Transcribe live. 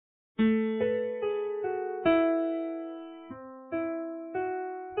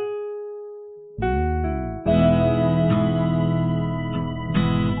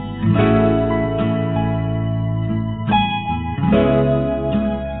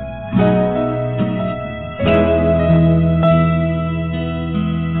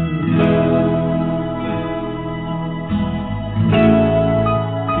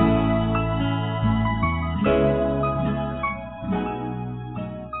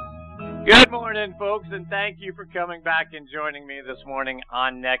Good morning, folks, and thank you for coming back and joining me this morning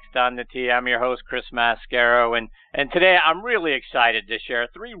on Next on the Tee. I'm your host, Chris Mascaro, and today I'm really excited to share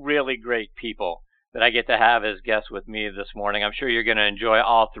three really great people that I get to have as guests with me this morning. I'm sure you're going to enjoy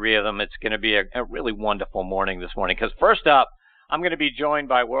all three of them. It's going to be a really wonderful morning this morning, because first up, I'm going to be joined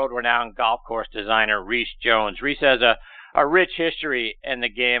by world-renowned golf course designer Rees Jones. Rees has a rich history in the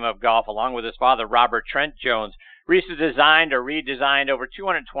game of golf, along with his father, Robert Trent Jones. Rees has designed or redesigned over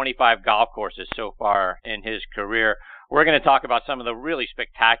 225 golf courses so far in his career. We're going to talk about some of the really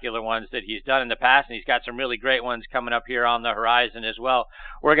spectacular ones that he's done in the past, and he's got some really great ones coming up here on the horizon as well.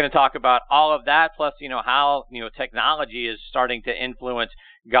 We're going to talk about all of that, plus, how, technology is starting to influence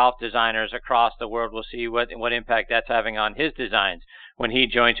golf designers across the world. We'll see what impact that's having on his designs when he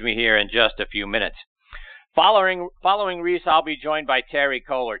joins me here in just a few minutes. Following Rees, I'll be joined by Terry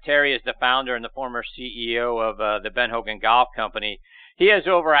Koehler. Terry is the founder and the former CEO of the Ben Hogan Golf Company. He has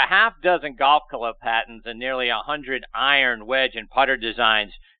over a half dozen golf club patents and nearly 100 iron, wedge, and putter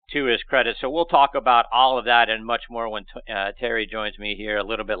designs to his credit. So we'll talk about all of that and much more when Terry joins me here a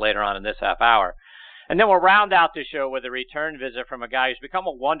little bit later on in this half hour. And then we'll round out the show with a return visit from a guy who's become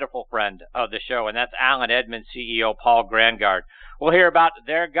a wonderful friend of the show, and that's Allen Edmonds CEO Paul Grangaard. We'll hear about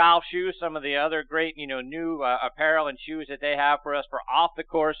their golf shoes, some of the other great, new apparel and shoes that they have for us for off the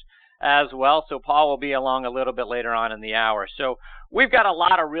course as well. So Paul will be along a little bit later on in the hour. So we've got a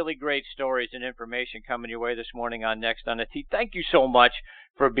lot of really great stories and information coming your way this morning on Next on the Tee. Thank you so much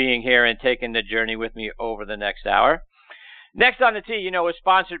for being here and taking the journey with me over the next hour. Next on the Tee, is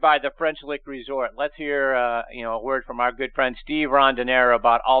sponsored by the French Lick Resort. Let's hear, a word from our good friend Steve Rondinero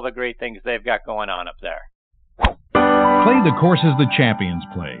about all the great things they've got going on up there. Play the courses the champions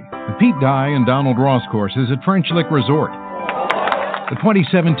play. The Pete Dye and Donald Ross courses at French Lick Resort. The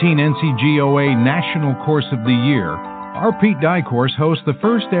 2017 NCGOA National Course of the Year, our Pete Dye course hosts the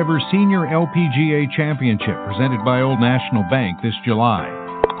first ever Senior LPGA Championship presented by Old National Bank this July.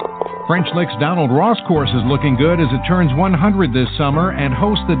 French Lick's Donald Ross course is looking good as it turns 100 this summer and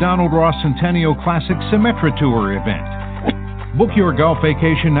hosts the Donald Ross Centennial Classic Symetra Tour event. Book your golf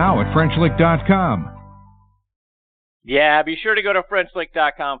vacation now at FrenchLick.com. Yeah, be sure to go to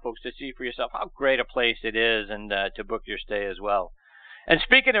FrenchLick.com, folks, to see for yourself how great a place it is and to book your stay as well. And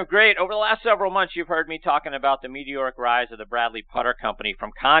speaking of great, over the last several months, you've heard me talking about the meteoric rise of the Bradley Putter Company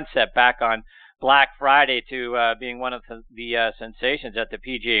from concept back on Black Friday to being one of the sensations at the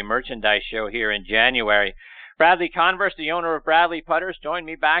PGA Merchandise Show here in January. Bradley Converse, the owner of Bradley Putters, joined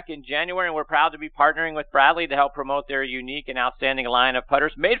me back in January, and we're proud to be partnering with Bradley to help promote their unique and outstanding line of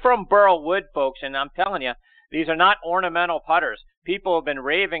putters made from burl wood, folks. And I'm telling you, these are not ornamental putters. People have been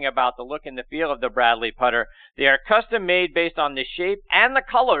raving about the look and the feel of the Bradley putter. They are custom made based on the shape and the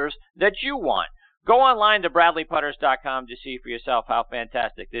colors that you want. Go online to BradleyPutters.com to see for yourself how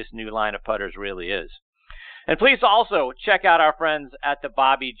fantastic this new line of putters really is. And please also check out our friends at the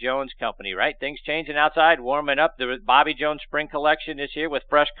Bobby Jones Company, right? Things changing outside, warming up. The Bobby Jones Spring Collection is here with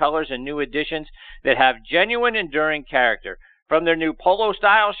fresh colors and new additions that have genuine, enduring character. From their new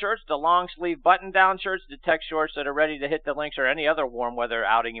polo-style shirts to long-sleeve button-down shirts to tech shorts that are ready to hit the links or any other warm weather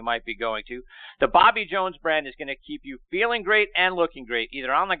outing you might be going to, the Bobby Jones brand is going to keep you feeling great and looking great,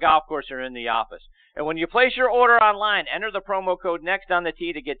 either on the golf course or in the office. And when you place your order online, enter the promo code Next on the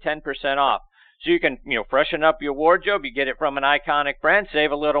Tee to get 10% off. So you can, freshen up your wardrobe. You get it from an iconic brand,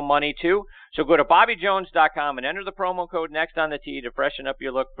 save a little money too. So go to BobbyJones.com and enter the promo code Next on the Tee to freshen up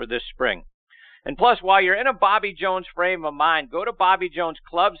your look for this spring. And plus, while you're in a Bobby Jones frame of mind, go to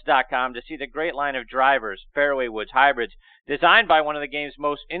BobbyJonesClubs.com to see the great line of drivers, fairway woods, hybrids, designed by one of the game's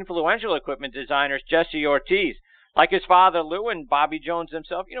most influential equipment designers, Jesse Ortiz. Like his father, Lou, and Bobby Jones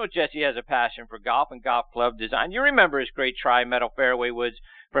himself, Jesse has a passion for golf and golf club design. You remember his great tri-metal fairway woods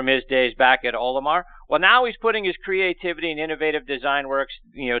from his days back at Olimar. Well, now he's putting his creativity and innovative design works,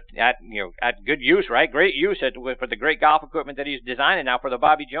 at good use, right? Great use for the great golf equipment that he's designing now for the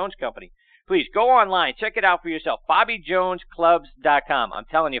Bobby Jones Company. Please go online, check it out for yourself. BobbyJonesClubs.com. I'm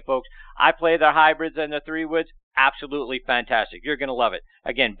telling you, folks, I play their hybrids and the three woods. Absolutely fantastic. You're going to love it.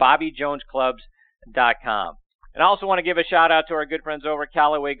 Again, BobbyJonesClubs.com. And I also want to give a shout out to our good friends over at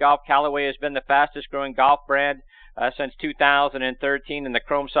Callaway Golf. Callaway has been the fastest growing golf brand since 2013, and the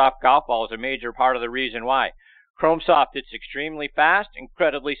Chrome Soft golf ball is a major part of the reason why. Chrome Soft, it's extremely fast,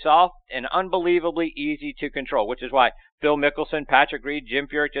 incredibly soft, and unbelievably easy to control, which is why Phil Mickelson, Patrick Reed, Jim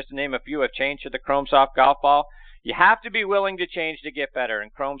Furyk, just to name a few, have changed to the Chrome Soft golf ball. You have to be willing to change to get better,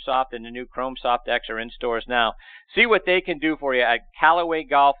 and Chrome Soft and the new Chrome Soft X are in stores now. See what they can do for you at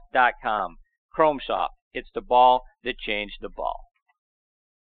CallawayGolf.com. Chrome Soft, it's the ball that changed the ball.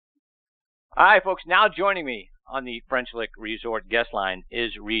 All right, folks, now joining me on the French Lick Resort guest line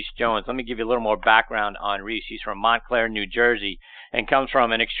is Rees Jones. Let me give you a little more background on Rees. He's from Montclair, New Jersey, and comes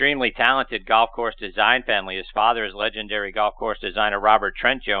from an extremely talented golf course design family. His father is legendary golf course designer Robert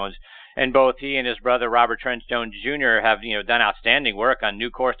Trent Jones, and both he and his brother Robert Trent Jones Jr. have done outstanding work on new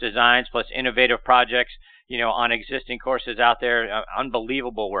course designs plus innovative projects on existing courses out there.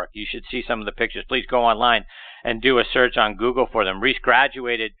 Unbelievable work. You should see some of the pictures. Please go online and do a search on Google for them. Rees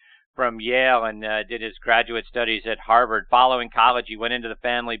graduated from Yale and did his graduate studies at Harvard. Following college, he went into the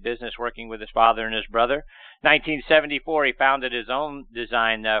family business working with his father and his brother. 1974, he founded his own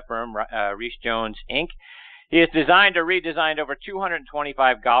design firm, Rees Jones, Inc. He has designed or redesigned over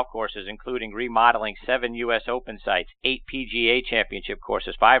 225 golf courses, including remodeling 7 U.S. Open sites, 8 PGA Championship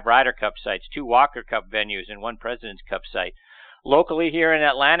courses, 5 Ryder Cup sites, 2 Walker Cup venues, and 1 President's Cup site. Locally here in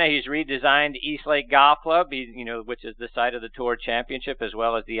Atlanta, he's redesigned East Lake Golf Club, which is the site of the Tour Championship, as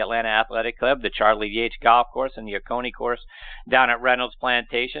well as the Atlanta Athletic Club, the Charlie Yates Golf Course, and the Oconee Course down at Reynolds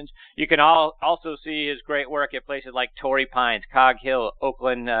Plantations. You can also see his great work at places like Torrey Pines, Cog Hill,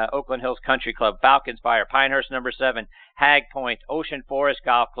 Oakland Hills Country Club, Falcons Fire, Pinehurst No. 7, Hag Point, Ocean Forest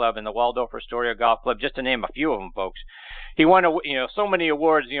Golf Club, and the Waldorf Astoria Golf Club, just to name a few of them, folks. He won, so many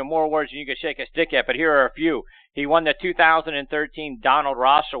awards, more awards than you could shake a stick at, but here are a few. He won the 2013 Donald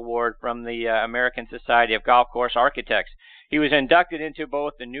Ross Award from the American Society of Golf Course Architects. He was inducted into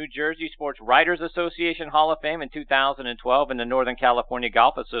both the New Jersey Sports Writers Association Hall of Fame in 2012 and the Northern California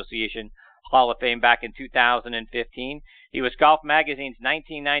Golf Association Hall of Fame back in 2015. He was Golf Magazine's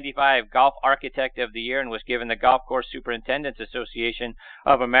 1995 Golf Architect of the Year and was given the Golf Course Superintendents Association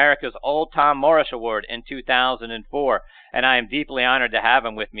of America's Old Tom Morris Award in 2004. And I am deeply honored to have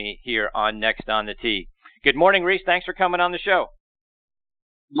him with me here on Next on the Tee. Good morning, Rees. Thanks for coming on the show.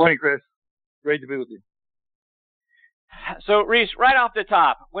 Good morning, Chris. Great to be with you. So, Rees, right off the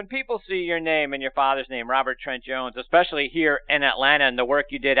top, when people see your name and your father's name, Robert Trent Jones, especially here in Atlanta and the work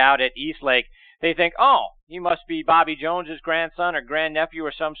you did out at Eastlake, they think, oh, he must be Bobby Jones's grandson or grandnephew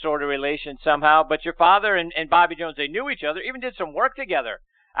or some sort of relation somehow. But your father and Bobby Jones, they knew each other, even did some work together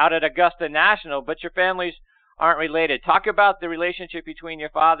out at Augusta National, but your families aren't related. Talk about the relationship between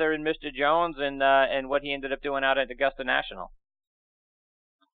your father and Mr. Jones and what he ended up doing out at Augusta National.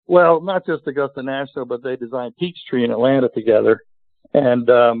 Well, not just Augusta National, but they designed Peachtree in Atlanta together. And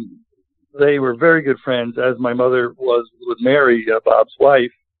they were very good friends, as my mother was with Mary, Bob's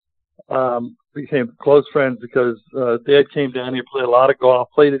wife. Became close friends because Dad came down here, played a lot of golf,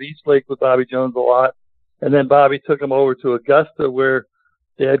 played at Eastlake with Bobby Jones a lot. And then Bobby took him over to Augusta, where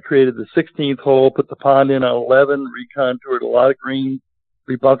Dad created the 16th hole, put the pond in on 11, recontoured a lot of greens,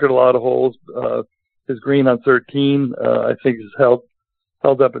 rebunkered a lot of holes. His green on 13, I think, has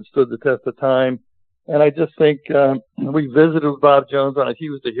held up and stood the test of time. And I just think we visited with Bob Jones on it. He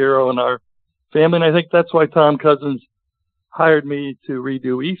was the hero in our family, and I think that's why Tom Cousins hired me to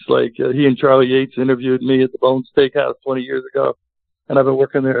redo Eastlake. He and Charlie Yates interviewed me at the Bone Steakhouse 20 years ago, and I've been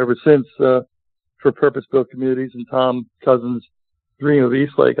working there ever since for purpose-built communities and Tom Cousins' dream of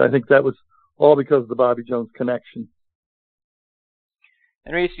Eastlake. I think that was all because of the Bobby Jones connection.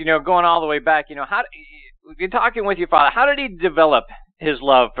 And Rees, going all the way back, we've been talking with your father. How did he develop his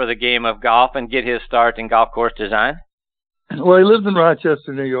love for the game of golf and get his start in golf course design? Well, he lives in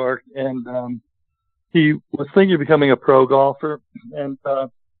Rochester, New York, and he was thinking of becoming a pro golfer. And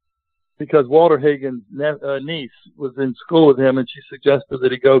because Walter Hagen's niece was in school with him, and she suggested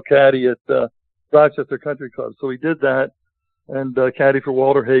that he go caddy at Rochester Country Club. So he did that, and caddy for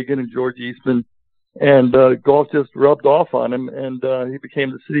Walter Hagen and George Eastman. And golf just rubbed off on him, and he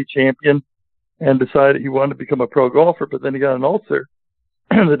became the city champion and decided he wanted to become a pro golfer. But then he got an ulcer.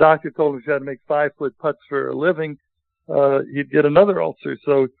 The doctor told him if he had to make 5-foot putts for a living, he'd get another ulcer.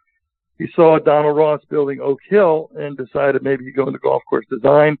 So he saw Donald Ross building Oak Hill and decided maybe he'd go into golf course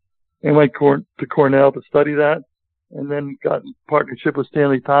design, and went to Cornell to study that, and then got in partnership with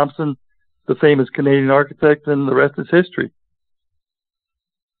Stanley Thompson, the famous Canadian architect, and the rest is history.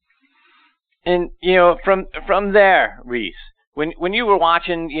 And, from there, Rees, when you were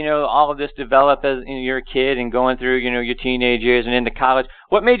watching, all of this develop as you're a kid and going through, your teenage years and into college,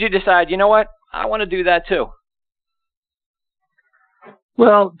 what made you decide, what, I want to do that too?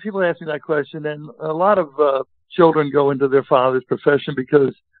 Well, people ask me that question, and a lot of children go into their father's profession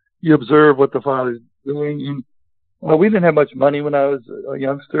because you observe what the father's doing. And, we didn't have much money when I was a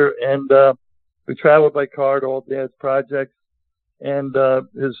youngster, and we traveled by car to all Dad's projects, and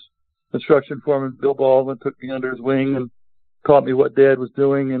his construction foreman, Bill Baldwin, took me under his wing and taught me what Dad was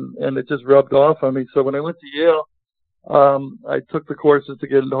doing, and it just rubbed off on me. So when I went to Yale, I took the courses to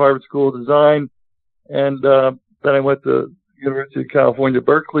get into Harvard School of Design, and then I went to University of California,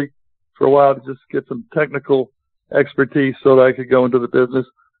 Berkeley for a while to just get some technical expertise so that I could go into the business.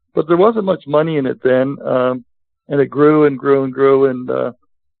 But there wasn't much money in it then, and it grew and grew and grew, and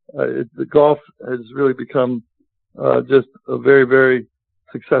the golf has really become just a very, very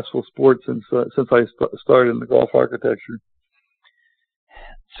successful sport since I started in the golf architecture.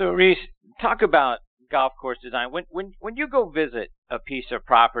 So, Rees, talk about golf course design. When you go visit a piece of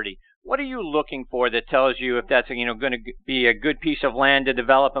property, what are you looking for that tells you if that's going to be a good piece of land to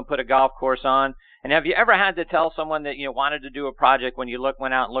develop and put a golf course on? And have you ever had to tell someone that wanted to do a project when you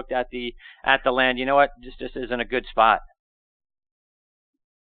went out and looked at the land? You know what? This isn't a good spot.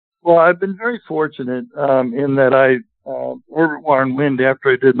 Well, I've been very fortunate in that Herbert Warren Wind, after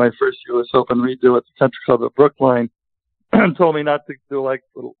I did my first U.S. Open redo at the Country Club at Brookline, told me not to do like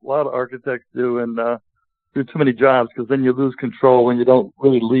a lot of architects do and do too many jobs, because then you lose control when you don't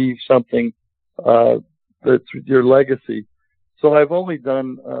really leave something that's your legacy. So I've only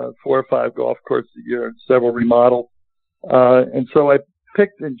done 4 or 5 golf courses a year and several remodels. And so I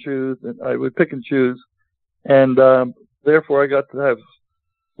picked and choose, and I would pick and choose. And therefore I got to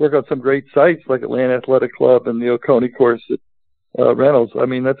work on some great sites like Atlanta Athletic Club and the Oconee course at Reynolds. I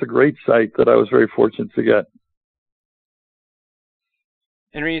mean, that's a great site that I was very fortunate to get.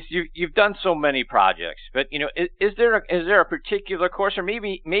 And Rees, you've done so many projects, but is there a particular course, or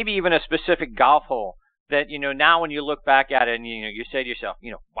maybe even a specific golf hole that now when you look back at it and you say to yourself,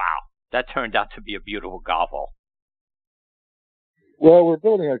 wow, that turned out to be a beautiful golf hole? Well, we're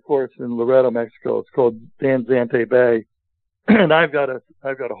building a course in Loreto, Mexico. It's called Danzante Bay, and I've got a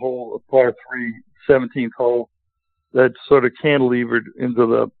hole, a par 3, 17th hole that's sort of cantilevered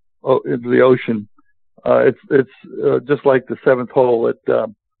into the ocean. It's just like the 7th hole at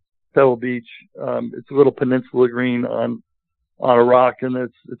Pebble Beach. It's a little peninsula green on a rock, and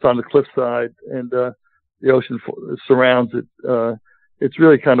it's on the cliffside, and the ocean surrounds it. It's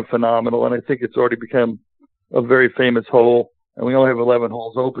really kind of phenomenal, and I think it's already become a very famous hole. And we only have 11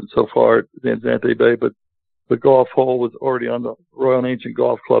 holes open so far at Danzante Bay, but the golf hole was already on the Royal and Ancient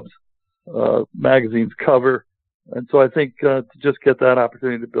Golf Club's magazine's cover, and so I think to just get that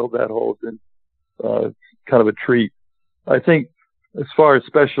opportunity to build that hole has been kind of a treat. I think as far as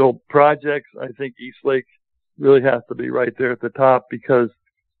special projects, I think East Lake really has to be right there at the top, because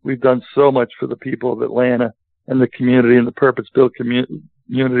we've done so much for the people of Atlanta and the community and the purpose-built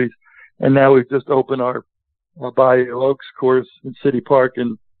communities. And now we've just opened our Bayou Oaks course in City Park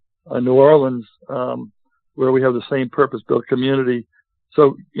in New Orleans, where we have the same purpose-built community.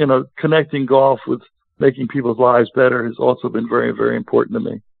 So, connecting golf with making people's lives better has also been very, very important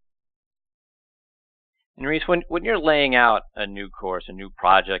to me. And Rees, when you're laying out a new course, a new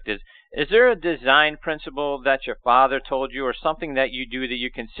project, is there a design principle that your father told you, or something that you do that you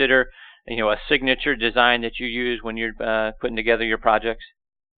consider, a signature design that you use when you're putting together your projects?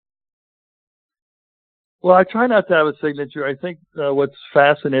 Well, I try not to have a signature. I think what's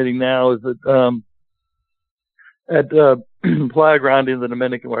fascinating now is that at Playa Grande in the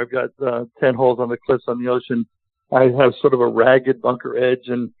Dominican, where I've got 10 holes on the cliffs on the ocean, I have sort of a ragged bunker edge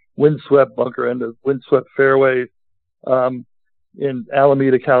and windswept bunker end of windswept fairways. In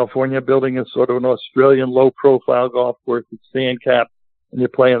Alameda, California, building a sort of an Australian low-profile golf course with sand cap, and you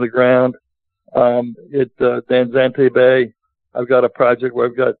play on the ground. At Danzante Bay, I've got a project where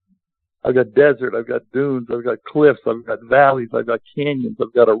I've got desert, I've got dunes, I've got cliffs, I've got valleys, I've got canyons,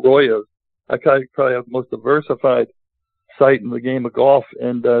 I've got arroyos. I probably have the most diversified site in the game of golf,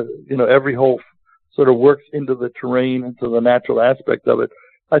 and every hole sort of works into the terrain, into the natural aspect of it.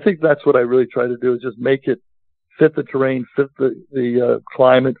 I think that's what I really try to do, is just make it fit the terrain, fit the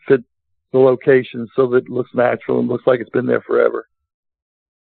climate, fit the location, so that it looks natural and looks like it's been there forever.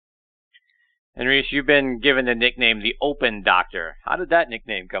 And Rees, you've been given the nickname the Open Doctor. How did that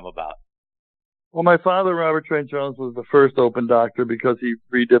nickname come about? Well, my father, Robert Trent Jones, was the first Open Doctor because he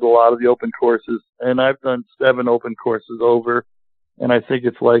redid a lot of the open courses, and I've done 7 open courses over, and I think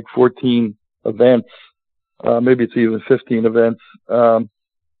it's like 14 events, maybe it's even 15 events.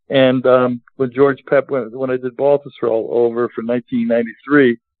 When George Pepper, when I did Baltusrol over for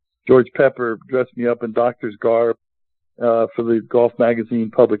 1993, George Pepper dressed me up in doctor's garb for the Golf Magazine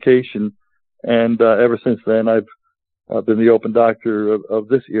publication, and ever since then I've been the Open Doctor of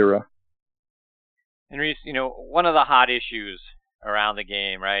this era. And Rees, one of the hot issues around the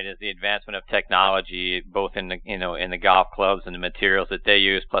game, right, is the advancement of technology, both in the in the golf clubs and the materials that they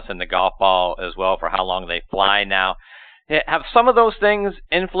use, plus in the golf ball as well, for how long they fly now. Have some of those things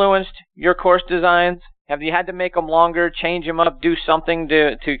influenced your course designs? Have you had to make them longer, change them up, do something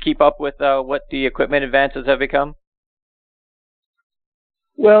to keep up with what the equipment advances have become?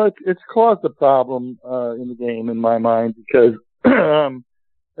 Well, it's caused a problem in the game, in my mind, because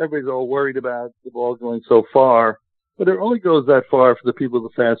everybody's all worried about the ball going so far. but it only goes that far for the people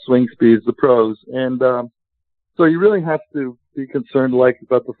with the fast swing speeds, the pros. And so you really have to be concerned, like,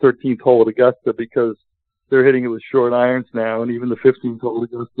 about the 13th hole at Augusta, because they're hitting it with short irons now, and even the 15th hole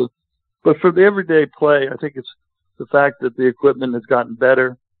at Augusta. But for the everyday play, I think it's the fact that the equipment has gotten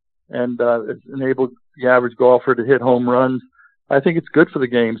better and it's enabled the average golfer to hit home runs. I think it's good for the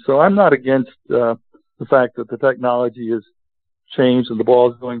game. So I'm not against the fact that the technology has changed and the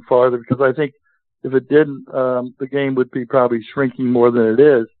ball is going farther, because I think if it didn't, the game would be probably shrinking more than it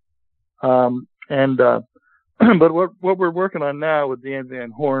is. But what we're working on now with Dan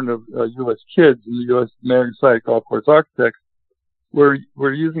Van Horn of U.S. Kids and the U.S. American Society Golf Course Architects, we're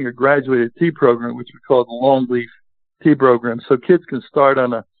using a graduated tee program, which we call the Longleaf Tee program. So kids can start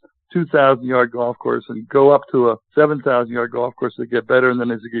on a 2,000-yard golf course and go up to a 7,000-yard golf course to get better. And then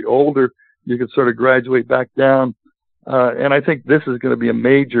as you get older, you can sort of graduate back down. And I think this is going to be a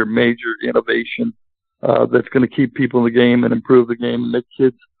major, major innovation that's going to keep people in the game and improve the game and make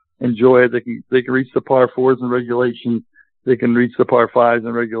kids enjoy it. They can reach the par fours in regulation. They can reach the par fives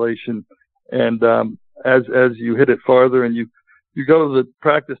in regulation. And as you hit it farther and you go to the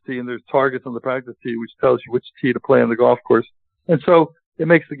practice tee, and there's targets on the practice tee which tells you which tee to play on the golf course. And so it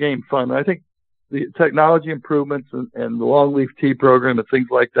makes the game fun. I think the technology improvements and the Longleaf Tee program and things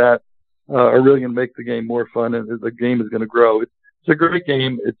like that are really going to make the game more fun, and the game is going to grow. It's a great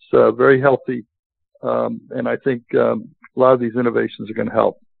game. It's very healthy, and I think a lot of these innovations are going to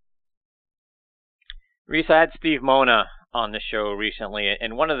help. Rees, I had Steve Mona on the show recently,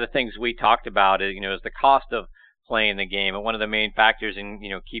 and one of the things we talked about is the cost of playing the game, and one of the main factors in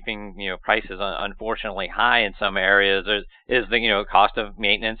keeping prices unfortunately high in some areas is the cost of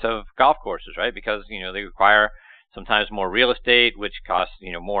maintenance of golf courses, right? Because they require sometimes more real estate, which costs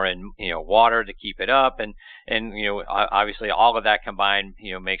more in water to keep it up, and obviously all of that combined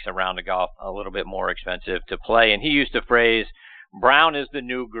makes a round of golf a little bit more expensive to play. And he used the phrase, "Brown is the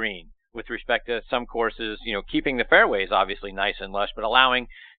new green," with respect to some courses, keeping the fairways obviously nice and lush, but allowing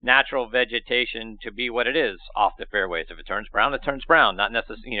natural vegetation to be what it is off the fairways. If it turns brown, it turns brown. Not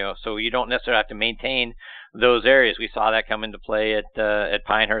necessarily, so you don't necessarily have to maintain those areas. We saw that come into play at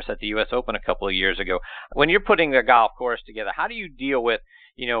Pinehurst at the U.S. Open a couple of years ago. When you're putting a golf course together, how do you deal with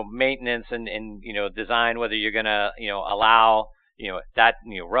maintenance and design, whether you're going to allow that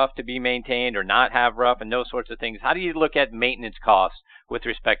rough to be maintained or not have rough and those sorts of things? How do you look at maintenance costs with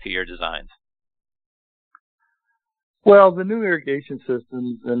respect to your designs? Well, the new irrigation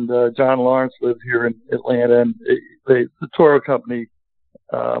systems, and John Lawrence lives here in Atlanta, and the Toro company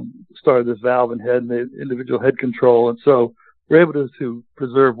started this valve and head and the individual head control, and so we're able to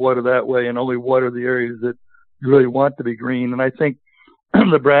preserve water that way and only water the areas that you really want to be green. And I think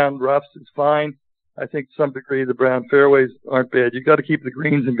the brown roughs is fine. I think to some degree the brown fairways aren't bad. You got to keep the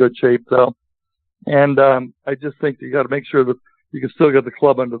greens in good shape though, and I just think you got to make sure that you can still get the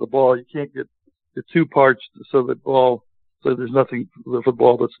club under the ball. You can't get too parched so there's nothing for the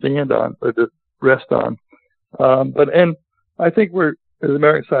ball to stand on or to rest on. And I think we're, as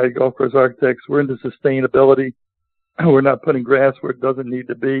American Society of Golf Course Architects, we're into sustainability. We're not putting grass where it doesn't need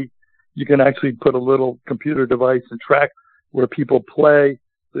to be. You can actually put a little computer device and track where people play,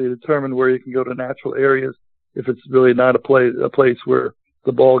 so you determine where you can go to natural areas if it's really not a place where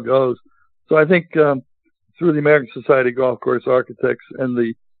the ball goes. So I think through the American Society of Golf Course Architects and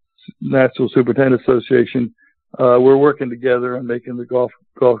the National Superintendent Association, we're working together on making the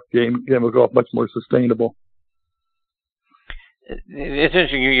game of golf much more sustainable. It's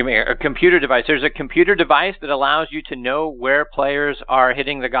interesting you give me a computer device. There's a computer device that allows you to know where players are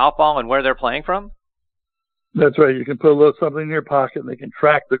hitting the golf ball and where they're playing from? That's right. You can put a little something in your pocket and they can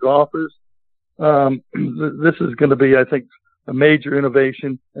track the golfers. This is going to be, I think, a major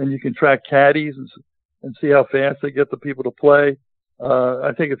innovation, and you can track caddies and see how fast they get the people to play.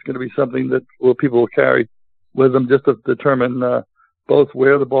 I think it's going to be something that people will carry with them just to determine both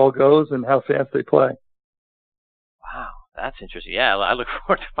where the ball goes and how fast they play. Wow, that's interesting. Yeah, I look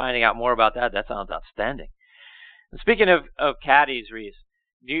forward to finding out more about that. That sounds outstanding. And speaking of caddies, Rees,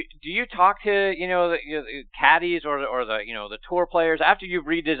 do you talk to the caddies or the tour players after you've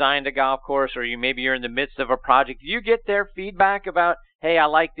redesigned a golf course, or you're in the midst of a project? Do you get their feedback about, hey, I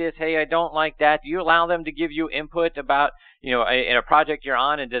like this, hey, I don't like that? Do you allow them to give you input about in a project you're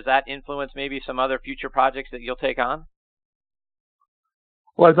on, and does that influence maybe some other future projects that you'll take on?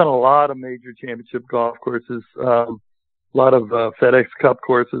 Well, I've done a lot of major championship golf courses, a lot of FedEx Cup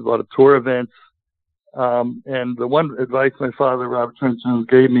courses, a lot of tour events. And the one advice my father, Robert Trenchon,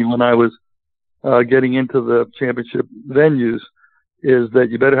 gave me when I was getting into the championship venues is that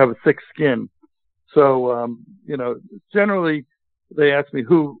you better have a thick skin. So, generally, they ask me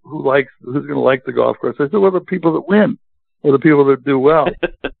who's going to like the golf course. I said, well, the people that win, or the people that do well,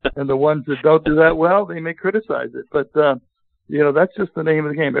 and the ones that don't do that well, they may criticize it. But that's just the name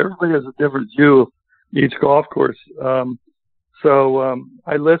of the game. Everybody has a different view of each golf course. So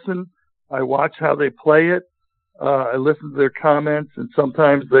I listen. I watch how they play it. I listen to their comments, and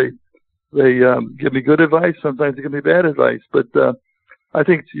sometimes they give me good advice. Sometimes they give me bad advice. But I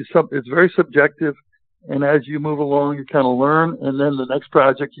think it's very subjective. And as you move along, you kind of learn. And then the next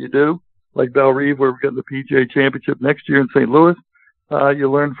project you do, like Belle Reve, where we're getting the PGA Championship next year in St. Louis,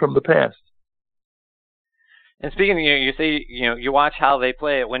 you learn from the past. And speaking of, you say, you watch how they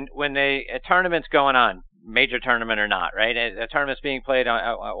play it. When a tournament's going on, major tournament or not, right? A tournament's being played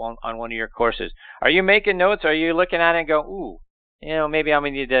on one of your courses. Are you making notes? Or are you looking at it and go, ooh, maybe I'm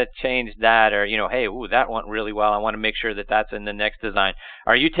going to need to change that, or, hey, ooh, that went really well. I want to make sure that that's in the next design.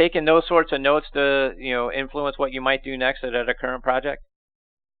 Are you taking those sorts of notes to, influence what you might do next at a current project?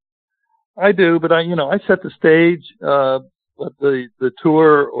 I do, but I set the stage. But the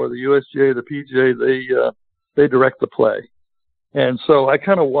tour or the USGA, the PGA, they direct the play. And so I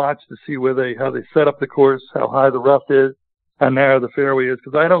kind of watch to see how they set up the course, how high the rough is, how narrow the fairway is,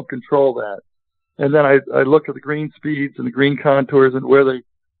 because I don't control that. And then I look at the green speeds and the green contours and where they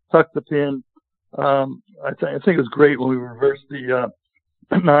tuck the pin. I think it was great when we reversed the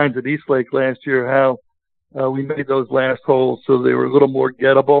nines at East Lake last year, how we made those last holes so they were a little more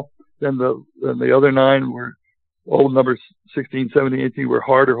gettable than the other nine were. Old numbers 16, 17, 18 were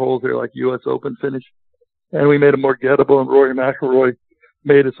harder holes. They're like U.S. Open finish. And we made them more gettable, and Rory McIlroy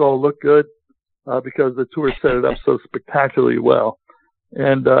made us all look good because the tour set it up so spectacularly well.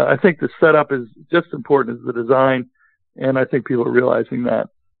 And I think the setup is just as important as the design, and I think people are realizing that.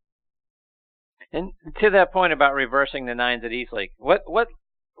 And to that point about reversing the nines at East Lake, what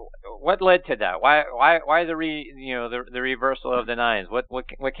led to that? Why the reversal of the nines?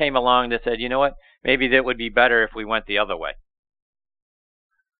 What came along that said, you know what, maybe that would be better if we went the other way?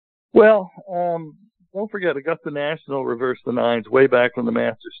 Well, don't forget, Augusta National reversed the nines way back when the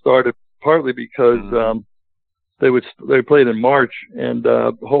Masters started, partly because they played in March, and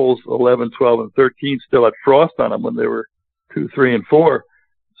holes 11, 12, and 13 still had frost on them when they were 2, 3, and 4.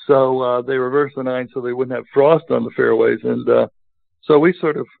 So they reversed the nines so they wouldn't have frost on the fairways, and so we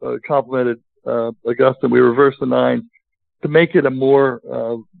sort of complimented Augusta. We reversed the nines to make it a more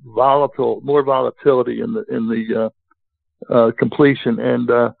volatility in the completion,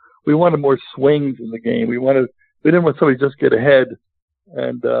 and we wanted more swings in the game. We didn't want somebody to just get ahead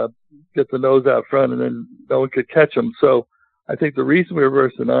and get the nose out front, and then no one could catch them. So I think the reason we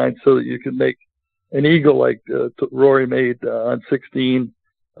reversed the nines so that you could make an eagle like Rory made on 16,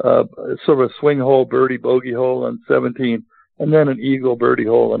 sort of a swing hole, birdie, bogey hole on 17. And then an eagle birdie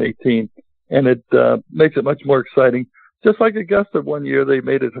hole on 18. And it makes it much more exciting. Just like Augusta one year, they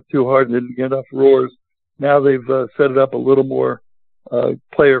made it too hard and didn't get enough roars. Now they've set it up a little more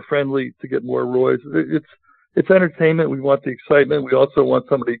player-friendly to get more roars. It's entertainment. We want the excitement. We also want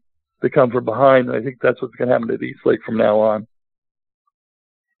somebody to come from behind. And I think that's what's going to happen at East Lake from now on.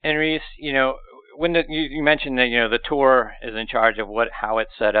 And Rees, when you mentioned that, the tour is in charge of how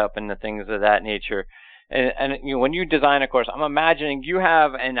it's set up and the things of that nature. And when you design a course, I'm imagining you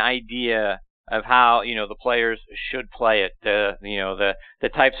have an idea of how the players should play it. The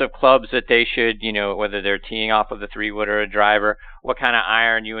types of clubs that they should, whether they're teeing off of the 3-wood or a driver, what kind of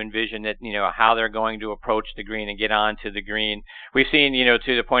iron you envision that, how they're going to approach the green and get onto the green. We've seen,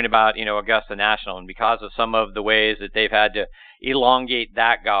 to the point about Augusta National, and because of some of the ways that they've had to elongate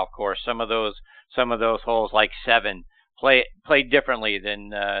that golf course, some of those holes like 7. Play differently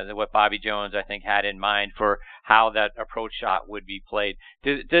than what Bobby Jones, I think, had in mind for how that approach shot would be played.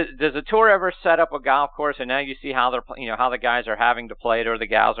 Does the tour ever set up a golf course, and now you see how they're, how the guys are having to play it or the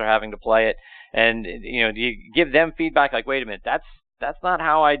gals are having to play it, and do you give them feedback like, wait a minute, that's not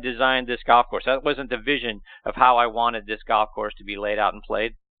how I designed this golf course. That wasn't the vision of how I wanted this golf course to be laid out and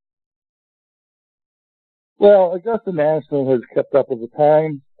played. Well, Augusta National has kept up with the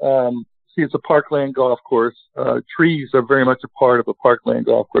time. See, it's a parkland golf course. Trees are very much a part of a parkland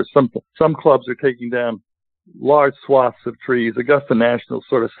golf course. Some clubs are taking down large swaths of trees. Augusta National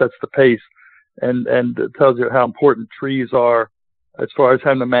sort of sets the pace and tells you how important trees are as far as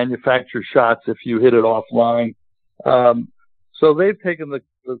having to manufacture shots if you hit it offline. So they've taken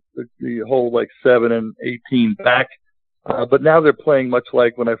the whole like 7 and 18 back, but now they're playing much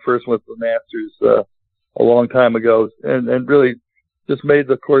like when I first went to the Masters a long time ago, and really just made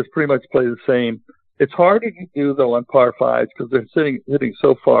the course pretty much play the same. It's harder to do, though, on par 5s because they're hitting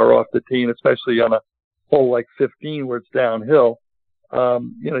so far off the tee, and especially on a hole like 15 where it's downhill.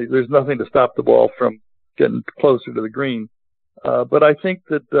 There's nothing to stop the ball from getting closer to the green. But I think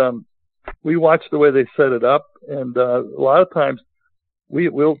that we watch the way they set it up, and a lot of times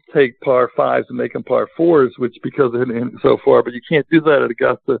we'll take par fives and make them par fours, which because of it so far, but you can't do that at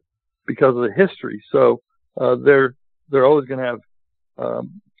Augusta because of the history. So they're always going to have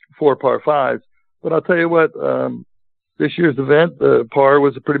 4 par fives. But I'll tell you what, this year's event, the par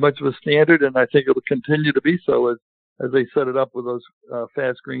was pretty much of a standard, and I think it will continue to be so as they set it up with those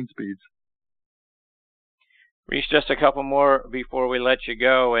fast green speeds. Rees, just a couple more before we let you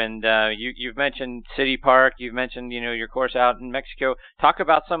go. And you've mentioned City Park. You've mentioned, your course out in Mexico. Talk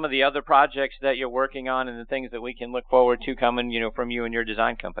about some of the other projects that you're working on and the things that we can look forward to coming, from you and your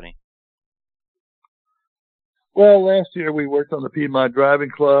design company. Well, last year we worked on the Piedmont Driving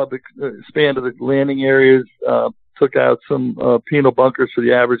Club, expanded the landing areas, took out some penal bunkers for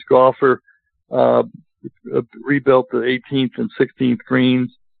the average golfer, rebuilt the 18th and 16th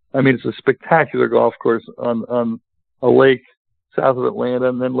greens. I mean, it's a spectacular golf course on a lake south of Atlanta.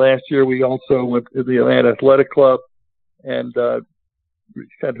 And then last year we also went to the Atlanta Athletic Club and we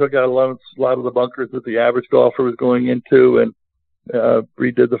kind of took out a lot of the bunkers that the average golfer was going into and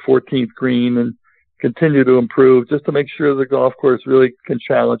redid the 14th green and continue to improve just to make sure the golf course really can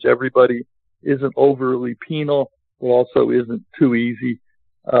challenge everybody, isn't overly penal, but also isn't too easy.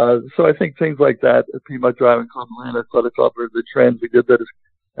 So I think things like that, at Piedmont Driving Club, Atlanta Athletic Club, are the trends. We did that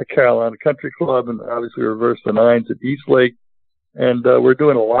at Carolina Country Club, and obviously reversed the 9s at East Lake. And we're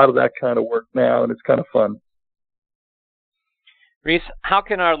doing a lot of that kind of work now, and it's kind of fun. Rees, how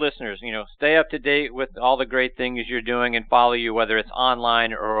can our listeners, stay up to date with all the great things you're doing and follow you, whether it's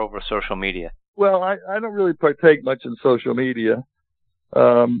online or over social media? Well, I don't really partake much in social media,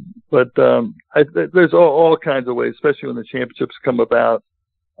 but there's all kinds of ways, especially when the championships come about.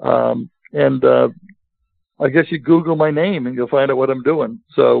 I guess you Google my name and you'll find out what I'm doing.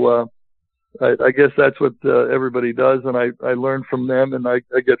 So I guess that's what everybody does, and I learn from them, and I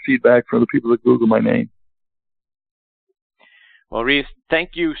get feedback from the people that Google my name. Well, Rees,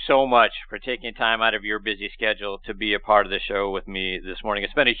 thank you so much for taking time out of your busy schedule to be a part of the show with me this morning.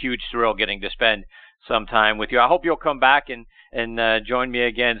 It's been a huge thrill getting to spend some time with you. I hope you'll come back and join me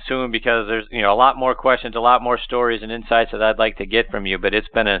again soon, because there's a lot more questions, a lot more stories and insights that I'd like to get from you. But it's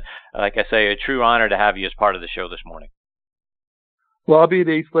been like I say, a true honor to have you as part of the show this morning. Well, I'll be at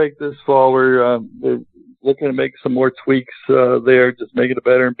East Lake this fall. We're looking to make some more tweaks there, just making it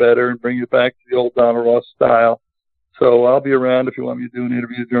better and better and bring it back to the old Donald Ross style. So I'll be around if you want me to do an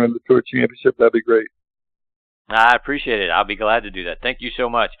interview during the Tour Championship. That'd be great. I appreciate it. I'll be glad to do that. Thank you so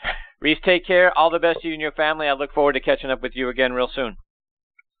much. Rees, take care. All the best to you and your family. I look forward to catching up with you again real soon.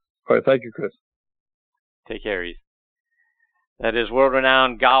 All right. Thank you, Chris. Take care, Rees. That is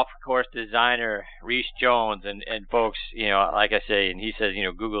world-renowned golf course designer Rees Jones. And folks, like I say, and he says,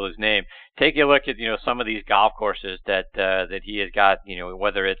 Google his name. Take a look at, some of these golf courses that he has got,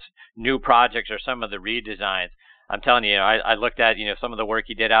 whether it's new projects or some of the redesigns. I'm telling you, I looked at, some of the work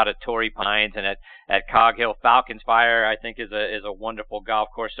he did out at Torrey Pines and at Cog Hill. Falcons Fire, I think, is a wonderful golf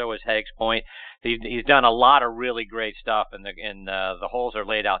course. So is Hagues Point. He's done a lot of really great stuff, and the holes are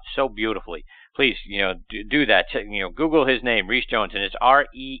laid out so beautifully. Please, do that. Google his name, Rees Jones, and it's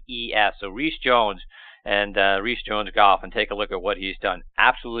R-E-E-S. So Rees Jones and Rees Jones Golf, and take a look at what he's done.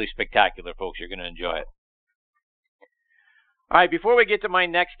 Absolutely spectacular, folks. You're going to enjoy it. All right, before we get to my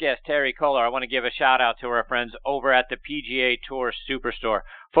next guest, Terry Koehler, I want to give a shout-out to our friends over at the PGA Tour Superstore.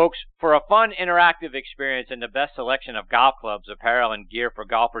 Folks, for a fun, interactive experience and the best selection of golf clubs, apparel, and gear for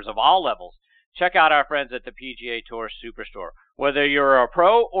golfers of all levels, check out our friends at the PGA Tour Superstore. Whether you're a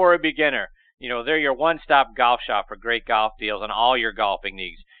pro or a beginner, they're your one-stop golf shop for great golf deals on all your golfing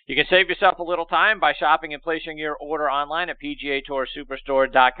needs. You can save yourself a little time by shopping and placing your order online at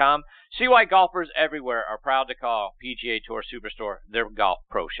PGATourSuperstore.com. See why golfers everywhere are proud to call PGA Tour Superstore their golf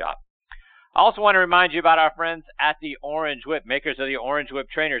pro shop. I also want to remind you about our friends at the Orange Whip, makers of the Orange Whip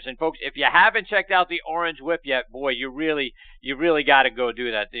trainers. And folks, if you haven't checked out the Orange Whip yet, boy, you really got to go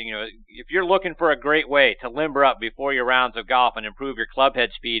do that. If you're looking for a great way to limber up before your rounds of golf and improve your club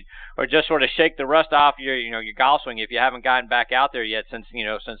head speed, or just sort of shake the rust off your golf swing if you haven't gotten back out there yet since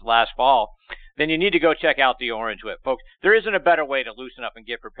last fall, then you need to go check out the Orange Whip. Folks, there isn't a better way to loosen up and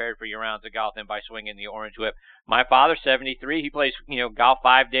get prepared for your rounds of golf than by swinging the Orange Whip. My father, 73, he plays, golf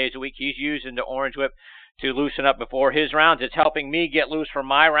 5 days a week. He's using the Orange Whip to loosen up before his rounds. It's helping me get loose for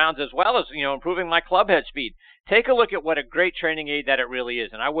my rounds as well as, improving my club head speed. Take a look at what a great training aid that it really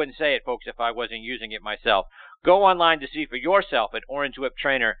is. And I wouldn't say it, folks, if I wasn't using it myself. Go online to see for yourself at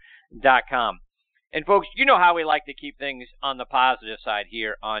orangewhiptrainer.com. And folks, you know how we like to keep things on the positive side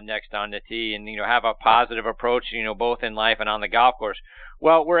here on Next on the Tee, and have a positive approach, both in life and on the golf course.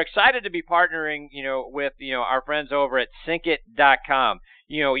 Well, we're excited to be partnering, with our friends over at Syncit.com.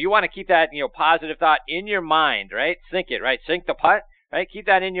 You want to keep that positive thought in your mind, right? Sync it, right? Sync the putt, right? Keep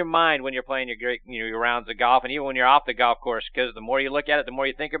that in your mind when you're playing your rounds of golf, and even when you're off the golf course, because the more you look at it, the more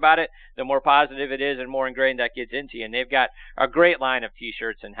you think about it, the more positive it is, and more ingrained that gets into you. And they've got a great line of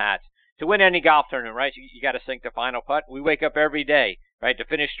T-shirts and hats. To win any golf tournament, right, you got to sink the final putt. We wake up every day, right, to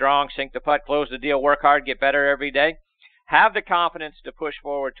finish strong, sink the putt, close the deal, work hard, get better every day. Have the confidence to push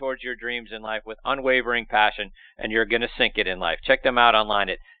forward towards your dreams in life with unwavering passion, and you're going to sink it in life. Check them out online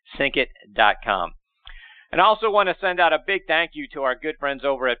at Syncit.com. And I also want to send out a big thank you to our good friends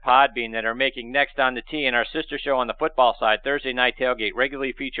over at Podbean that are making Next on the Tee and our sister show on the football side, Thursday Night Tailgate,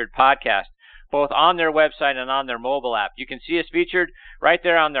 regularly featured podcast, both on their website and on their mobile app. You can see us featured right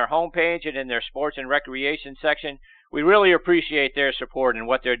there on their homepage and in their sports and recreation section. We really appreciate their support and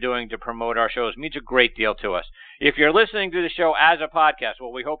what they're doing to promote our shows. It means a great deal to us. If you're listening to the show as a podcast,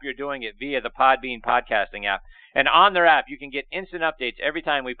 well, we hope you're doing it via the Podbean podcasting app. And on their app, you can get instant updates every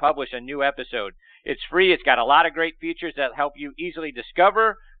time we publish a new episode. It's free. It's got a lot of great features that help you easily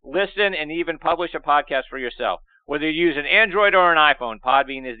discover, listen, and even publish a podcast for yourself. Whether you use an Android or an iPhone,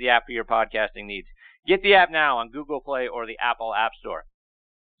 Podbean is the app for your podcasting needs. Get the app now on Google Play or the Apple App Store,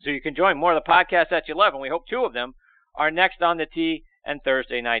 so you can join more of the podcasts that you love, and we hope two of them are Next on the Tee and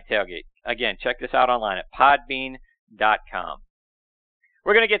Thursday Night Tailgate. Again, check this out online at podbean.com.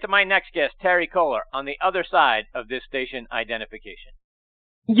 We're going to get to my next guest, Terry Koehler, on the other side of this station identification.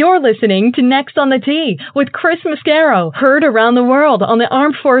 You're listening to Next on the Tee with Chris Mascaro, heard around the world on the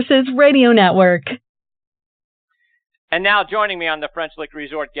Armed Forces Radio Network. And now joining me on the French Lick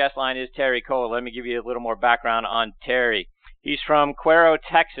Resort guest line is Terry Koehler. Let me give you a little more background on Terry. He's from Cuero,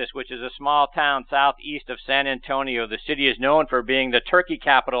 Texas, which is a small town southeast of San Antonio. The city is known for being the turkey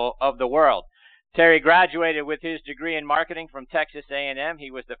capital of the world. Terry graduated with his degree in marketing from Texas A&M.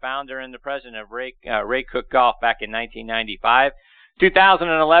 He was the founder and the president of Ray Cook Golf back in 1995.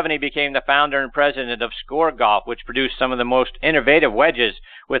 2011, he became the founder and president of Score Golf, which produced some of the most innovative wedges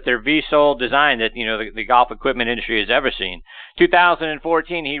with their V-sole design that the golf equipment industry has ever seen.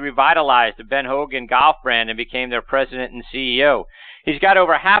 2014, he revitalized the Ben Hogan golf brand and became their president and CEO. He's got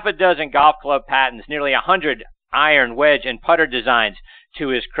over half a dozen golf club patents, nearly 100 iron, wedge, and putter designs to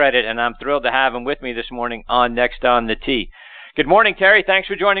his credit, and I'm thrilled to have him with me this morning on Next on the Tee. Good morning, Terry. Thanks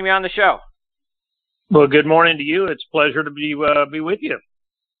for joining me on the show. Well, good morning to you. It's a pleasure to be with you.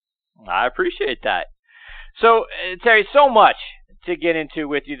 I appreciate that. So, Terry, so much to get into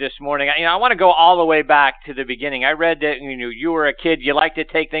with you this morning. I want to go all the way back to the beginning. I read that you were a kid. You liked to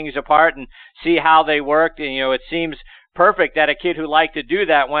take things apart and see how they worked. And it seems perfect that a kid who liked to do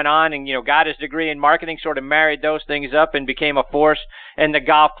that went on and got his degree in marketing, sort of married those things up, and became a force in the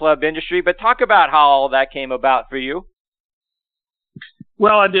golf club industry. But talk about how all that came about for you.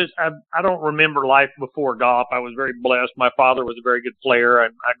 Well, I don't remember life before golf. I was very blessed. My father was a very good player,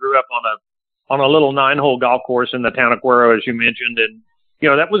 and I grew up on a little 9-hole golf course in the town of Cuero, as you mentioned, and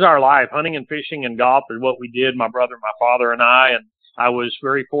that was our life. Hunting and fishing and golf is what we did. My brother, my father, and I. And I was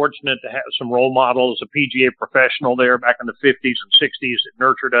very fortunate to have some role models, a PGA professional there back in the 50s and 60s that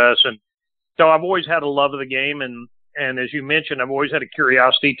nurtured us, and so I've always had a love of the game. And as you mentioned, I've always had a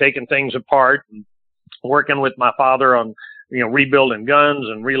curiosity taking things apart and working with my father on rebuilding guns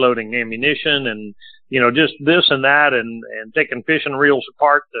and reloading ammunition and, just this and that and taking fishing reels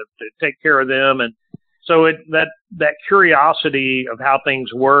apart to take care of them. And so that curiosity of how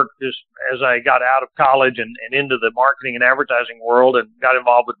things work, just as I got out of college and into the marketing and advertising world and got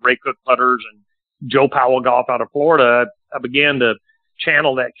involved with Ray Cook putters and Joe Powell Golf out of Florida, I began to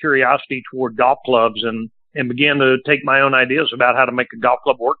channel that curiosity toward golf clubs and began to take my own ideas about how to make a golf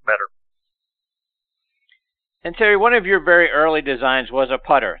club work better. And Terry, one of your very early designs was a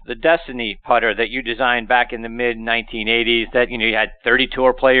putter, the Destiny putter that you designed back in the mid-1980s that, you had 30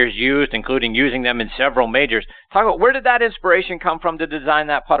 tour players used, including using them in several majors. Talk about where did that inspiration come from to design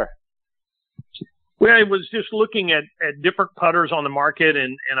that putter? Well, it was just looking at different putters on the market,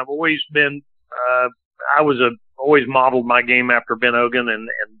 and I've always been, always modeled my game after Ben Hogan, and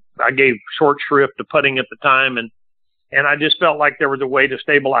I gave short shrift to putting at the time, and I just felt like there was a way to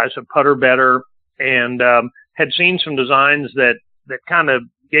stabilize a putter better, and had seen some designs that kind of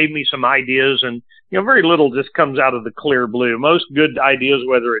gave me some ideas, and very little just comes out of the clear blue. Most good ideas,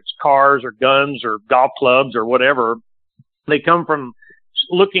 whether it's cars or guns or golf clubs or whatever, they come from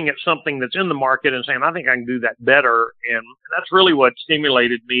looking at something that's in the market and saying, I think I can do that better. And that's really what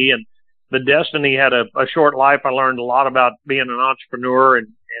stimulated me. And the Destiny had a short life. I learned a lot about being an entrepreneur and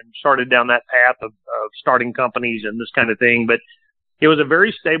started down that path of starting companies and this kind of thing. But it was a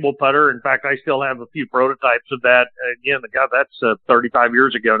very stable putter. In fact, I still have a few prototypes of that. Again, God, that's 35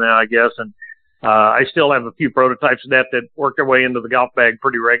 years ago now, I guess. And I still have a few prototypes of that work their way into the golf bag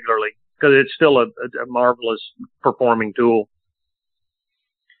pretty regularly because it's still a marvelous performing tool.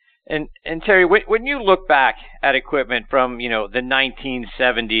 And Terry, when you look back at equipment from, the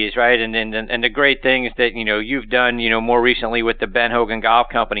 1970s, right, and the great things that, you've done, more recently with the Ben Hogan Golf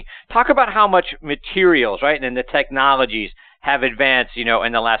Company, talk about how much materials, right, and the technologies have advanced, in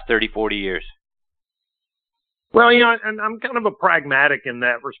the last 30, 40 years. Well, and I'm kind of a pragmatic in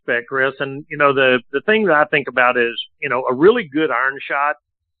that respect, Chris. And, the thing that I think about is, a really good iron shot,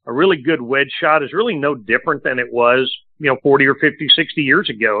 a really good wedge shot is really no different than it was, 40 or 50, 60 years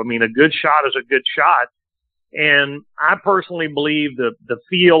ago. I mean, a good shot is a good shot. And I personally believe the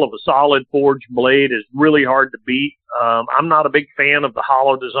feel of a solid forged blade is really hard to beat. I'm not a big fan of the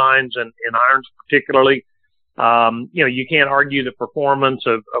hollow designs and irons particularly. You can't argue the performance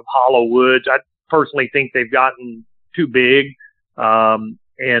of hollow woods. I personally think they've gotten too big. And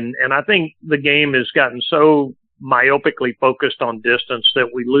I think the game has gotten so myopically focused on distance that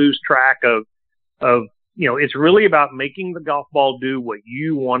we lose track of it's really about making the golf ball do what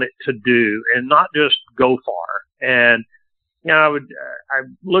you want it to do and not just go far. And, I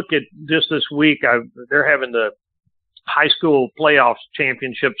look at just this week, they're having the high school playoffs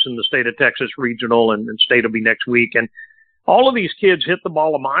championships in the state of Texas regional, and state will be next week. And all of these kids hit the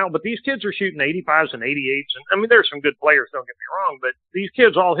ball a mile, but these kids are shooting 85s and 88s. And I mean, there's some good players, don't get me wrong, but these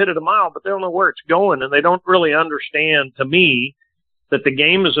kids all hit it a mile, but they don't know where it's going. And they don't really understand, to me, that the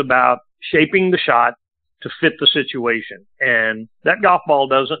game is about shaping the shot to fit the situation. And that golf ball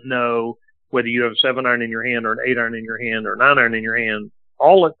doesn't know whether you have a 7-iron in your hand or an 8-iron in your hand or a 9-iron in your hand.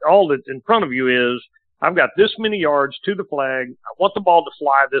 All that's in front of you is, I've got this many yards to the flag. I want the ball to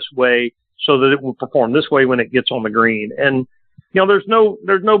fly this way so that it will perform this way when it gets on the green. And, there's no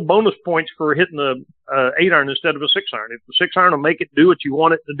bonus points for hitting the 8-iron instead of a 6-iron. If the 6-iron will make it do what you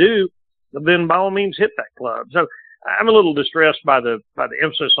want it to do, then by all means hit that club. So I'm a little distressed by the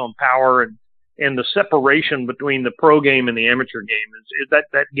emphasis on power and the separation between the pro game and the amateur game. Is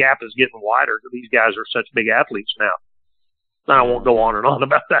that gap is getting wider. These guys are such big athletes now. I won't go on and on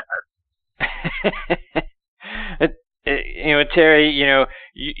about that. Terry,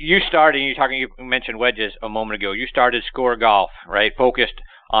 you started, you mentioned wedges a moment ago. You started Score Golf, right? Focused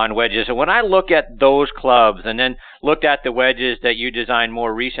on wedges. And when I look at those clubs and then looked at the wedges that you designed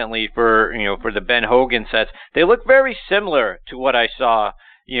more recently for the Ben Hogan sets, they look very similar to what I saw,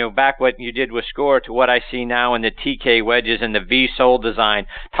 back what you did with Score to what I see now in the TK wedges and the V-sole design.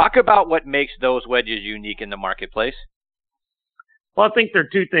 Talk about what makes those wedges unique in the marketplace. Well, I think there are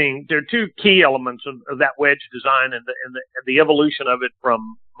two things. There are two key elements of that wedge design and the evolution of it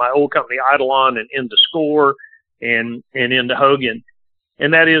from my old company Eidolon and into Score and into Hogan.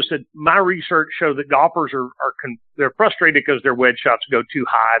 And that is that my research showed that golfers they're frustrated because their wedge shots go too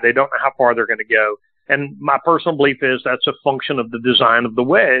high. They don't know how far they're going to go. And my personal belief is that's a function of the design of the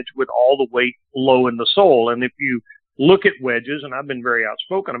wedge with all the weight low in the sole. And if you look at wedges, and I've been very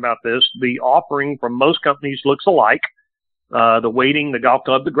outspoken about this, the offering from most companies looks alike. The weighting, the golf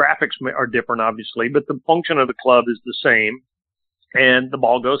club, the graphics are different, obviously, but the function of the club is the same, and the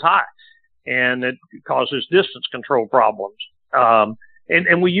ball goes high, and it causes distance control problems.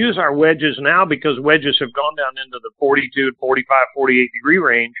 And we use our wedges now because wedges have gone down into the 42, 45, 48 degree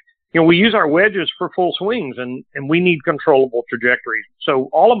range. We use our wedges for full swings, and we need controllable trajectories. So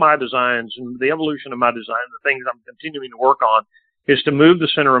all of my designs and the evolution of my design, the things I'm continuing to work on, is to move the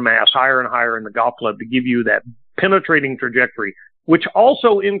center of mass higher and higher in the golf club to give you that penetrating trajectory, which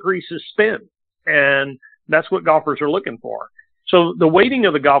also increases spin. And that's what golfers are looking for. So the weighting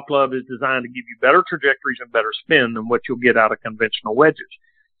of the golf club is designed to give you better trajectories and better spin than what you'll get out of conventional wedges.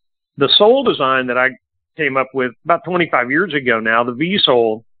 The sole design that I came up with about 25 years ago now, the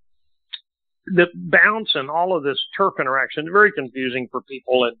V-sole, the bounce and all of this turf interaction is very confusing for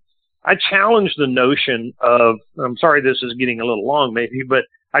people. And I challenge the notion of, I'm sorry this is getting a little long maybe, but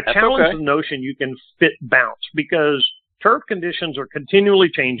I challenge the notion you can fit bounce because turf conditions are continually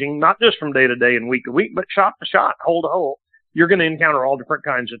changing, not just from day to day and week to week, but shot to shot, hole to hole. You're going to encounter all different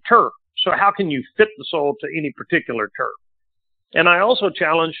kinds of turf. So how can you fit the sole to any particular turf? And I also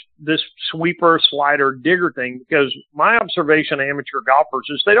challenge this sweeper, slider, digger thing because my observation of amateur golfers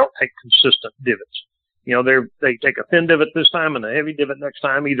is they don't take consistent divots. They take a thin divot this time and a heavy divot next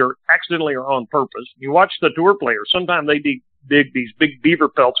time, either accidentally or on purpose. You watch the tour players. Sometimes they dig these big beaver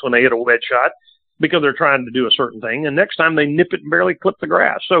pelts when they hit a wedge shot because they're trying to do a certain thing. And next time they nip it and barely clip the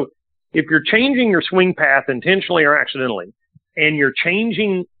grass. So if you're changing your swing path intentionally or accidentally, and you're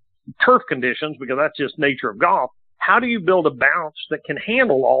changing turf conditions, because that's just nature of golf, how do you build a bounce that can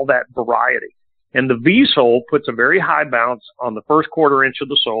handle all that variety? And the V sole puts a very high bounce on the first quarter inch of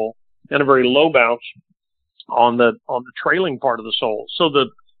the sole and a very low bounce on the trailing part of the sole. So the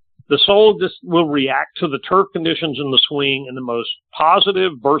sole just will react to the turf conditions in the swing in the most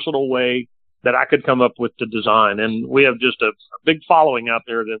positive, versatile way that I could come up with to design. And we have just a big following out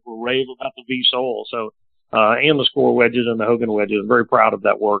there that will rave about the V sole. So, and the score wedges and the Hogan wedges. I'm very proud of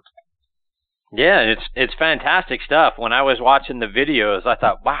that work. Yeah, it's fantastic stuff. When I was watching the videos, I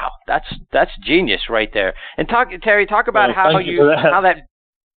thought, wow, that's genius right there. And Terry, talk about how that.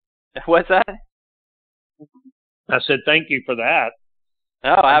 What's that? I said thank you for that. Oh,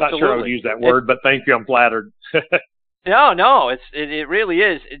 I'm absolutely. not sure I would use that word, but thank you. I'm flattered. No, it really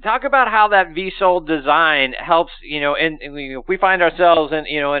is. Talk about how that V-sole design helps, and if we find ourselves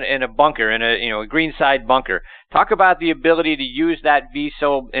in a bunker, in a greenside bunker, talk about the ability to use that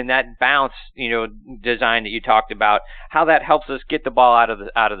V-sole and that bounce, design that you talked about, how that helps us get the ball out of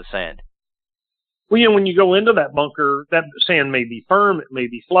the sand. Well, when you go into that bunker, that sand may be firm, it may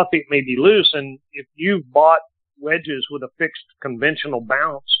be fluffy, it may be loose, and if you've bought wedges with a fixed conventional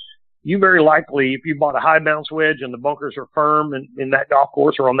bounce, you very likely, if you bought a high bounce wedge and the bunkers are firm in that golf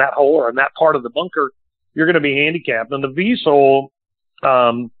course or on that hole or in that part of the bunker, you're going to be handicapped. And the V-sole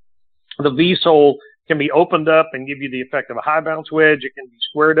can be opened up and give you the effect of a high bounce wedge. It can be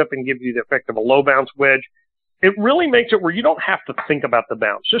squared up and give you the effect of a low bounce wedge. It really makes it where you don't have to think about the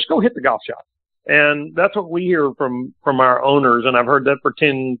bounce. Just go hit the golf shot. And that's what we hear from our owners. And I've heard that for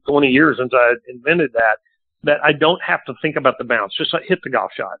 10, 20 years since I invented that I don't have to think about the bounce, just hit the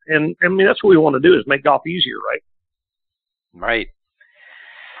golf shot. And I mean, that's what we want to do, is make golf easier, right? Right.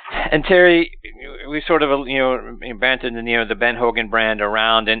 And Terry, we sort of, bantered the Ben Hogan brand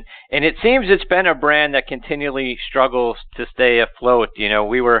around, and it seems it's been a brand that continually struggles to stay afloat.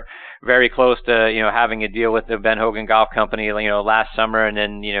 We were very close to, having a deal with the Ben Hogan Golf Company, last summer, and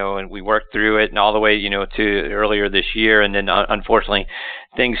then, and we worked through it and all the way, to earlier this year. And then unfortunately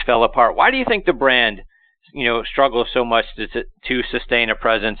things fell apart. Why do you think the brand, struggles so much to sustain a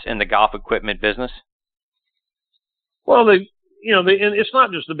presence in the golf equipment business? Well, and it's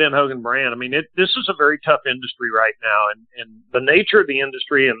not just the Ben Hogan brand. I mean, this is a very tough industry right now, and the nature of the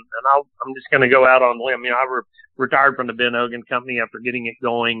industry, and I'm just going to go out on a limb. I retired from the Ben Hogan Company after getting it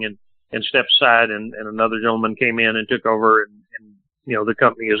going and stepped aside, and another gentleman came in and took over, and the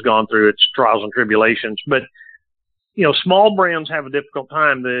company has gone through its trials and tribulations. But small brands have a difficult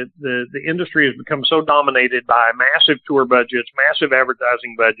time. The industry has become so dominated by massive tour budgets, massive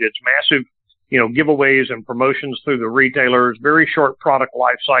advertising budgets, massive, giveaways and promotions through the retailers, very short product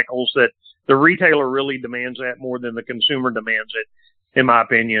life cycles, that the retailer really demands that more than the consumer demands it, in my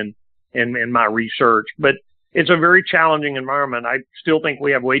opinion, and in my research. But it's a very challenging environment. I still think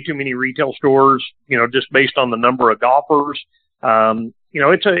we have way too many retail stores, just based on the number of golfers.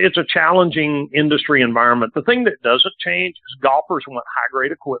 It's a challenging industry environment. The thing that doesn't change is golfers want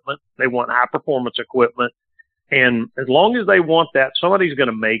high-grade equipment. They want high-performance equipment. And as long as they want that, somebody's going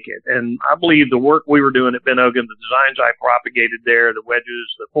to make it. And I believe the work we were doing at Ben Hogan, the designs I propagated there, the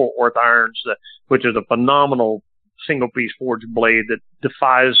wedges, the Fort Worth irons, which is a phenomenal single-piece forged blade that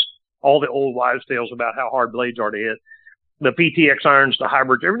defies all the old wives' tales about how hard blades are to hit. The PTX irons, the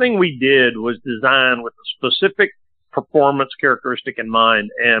hybrids, everything we did was designed with a specific performance characteristic in mind,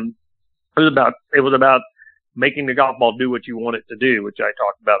 and it was about making the golf ball do what you want it to do, which I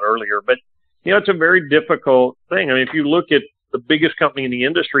talked about earlier. But it's a very difficult thing. I mean, if you look at the biggest company in the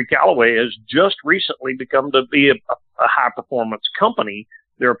industry, Callaway has just recently become to be a high performance company.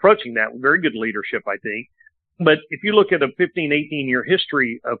 They're approaching that with very good leadership, I think. But if you look at a 15, 18 year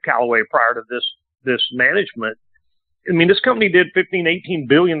history of Callaway prior to this management, I mean, this company did $15, $18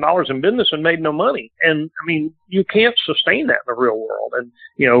 billion in business and made no money. And I mean, you can't sustain that in the real world. And,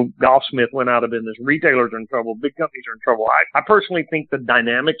 Golfsmith went out of business. Retailers are in trouble. Big companies are in trouble. I personally think the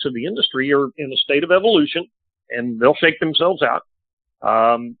dynamics of the industry are in a state of evolution, and they'll shake themselves out.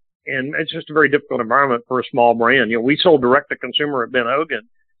 And it's just a very difficult environment for a small brand. We sold direct to consumer at Ben Hogan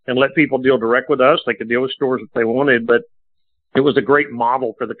and let people deal direct with us. They could deal with stores if they wanted, but it was a great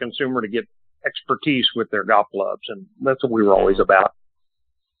model for the consumer to get expertise with their golf clubs, and that's what we were always about.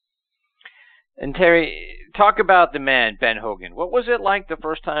 And Terry, talk about the man, Ben Hogan. What was it like the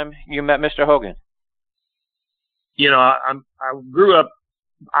first time you met Mr. Hogan? I grew up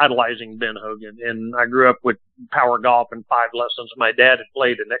idolizing Ben Hogan, and I grew up with power golf and 5 lessons. My dad had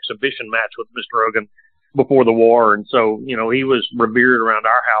played an exhibition match with Mr. Hogan before the war, and so he was revered around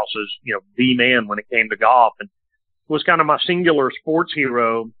our house as the man when it came to golf, and was kind of my singular sports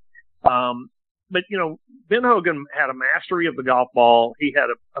hero. but Ben Hogan had a mastery of the golf ball. He had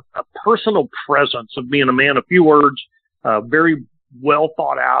a personal presence of being a man of few words, very well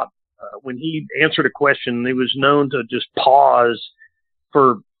thought out. When he answered a question, he was known to just pause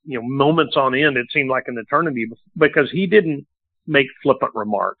for moments on end. It seemed like an eternity because he didn't make flippant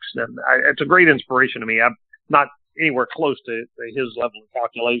remarks. And it's a great inspiration to me. I'm not anywhere close to his level of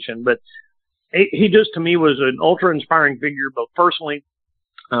calculation, but he just, to me, was an ultra inspiring figure, both personally.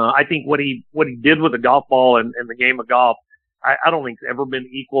 I think what he did with the golf ball and the game of golf, I don't think it's ever been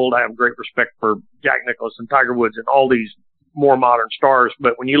equaled. I have great respect for Jack Nicklaus and Tiger Woods and all these more modern stars.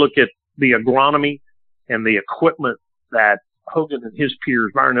 But when you look at the agronomy and the equipment that Hogan and his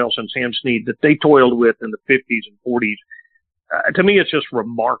peers, Byron Nelson, Sam Snead, that they toiled with in the 50s and 40s, to me, it's just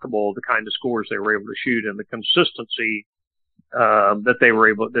remarkable the kind of scores they were able to shoot and the consistency that they were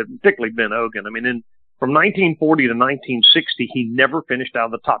able to, particularly Ben Hogan. I mean, from 1940 to 1960, he never finished out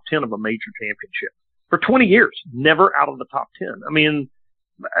of the top 10 of a major championship. For 20 years, never out of the top 10. I mean,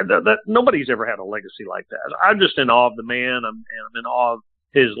 nobody's ever had a legacy like that. I'm just in awe of the man. I'm in awe of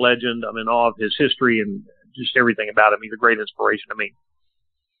his legend. I'm in awe of his history and just everything about him. He's a great inspiration to me.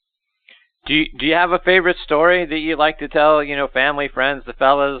 Do you have a favorite story that you like to tell, family, friends, the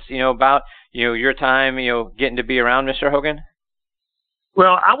fellas, about, your time, getting to be around Mr. Hogan?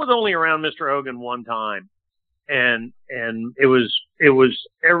 Well, I was only around Mr. Hogan one time, and it was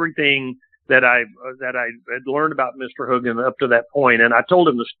everything that I had learned about Mr. Hogan up to that point. And I told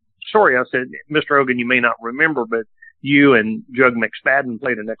him the story. I said, Mr. Hogan, you may not remember, but you and Jug McSpadden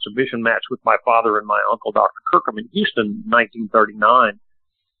played an exhibition match with my father and my uncle, Dr. Kirkham, in Houston, 1939.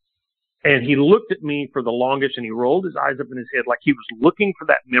 And he looked at me for the longest, and he rolled his eyes up in his head like he was looking for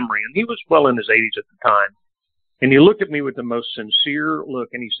that memory. And he was well in his 80s at the time. And he looked at me with the most sincere look,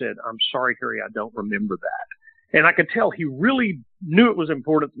 and he said, "I'm sorry, Terry, I don't remember that." And I could tell he really knew it was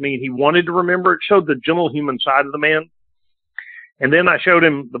important to me, and he wanted to remember. It showed the gentle human side of the man. And then I showed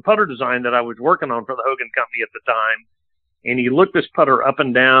him the putter design that I was working on for the Hogan Company at the time. And he looked this putter up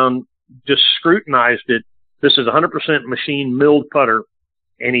and down, just scrutinized it. This is 100% machine milled putter.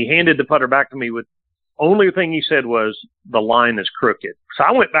 And he handed the putter back to me with only thing he said was, "The line is crooked." So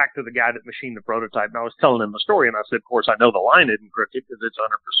I went back to the guy that machined the prototype, and I was telling him the story. And I said, "Of course, I know the line isn't crooked because it's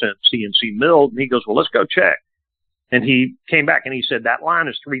 100% CNC milled." And he goes, "Well, let's go check." And he came back and he said, "That line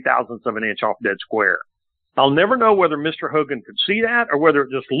is 0.03 of an inch off dead square." I'll never know whether Mr. Hogan could see that or whether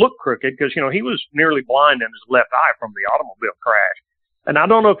it just looked crooked because, he was nearly blind in his left eye from the automobile crash. And I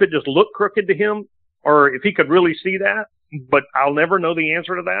don't know if it just looked crooked to him or if he could really see that, but I'll never know the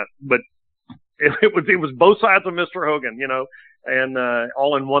answer to that. But it was both sides of Mr. Hogan, and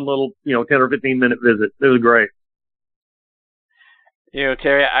all in one little, 10 or 15 minute visit. It was great.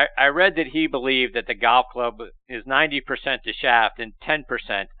 Terry, I read that he believed that the golf club is 90% the shaft and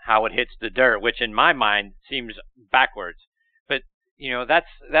 10% how it hits the dirt, which in my mind seems backwards. But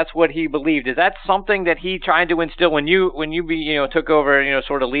that's what he believed. Is that something that he tried to instill when you took over,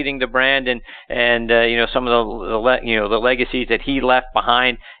 sort of leading the brand and some of the legacies that he left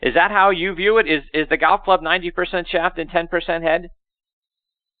behind? Is that how you view it? Is the golf club 90% shaft and 10% head?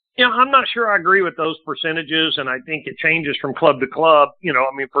 I'm not sure I agree with those percentages, and I think it changes from club to club.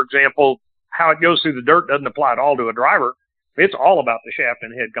 For example, how it goes through the dirt doesn't apply at all to a driver. It's all about the shaft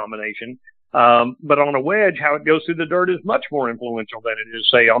and head combination. But on a wedge, how it goes through the dirt is much more influential than it is,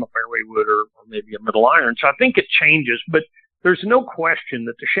 say, on a fairway wood or maybe a middle iron. So I think it changes, but there's no question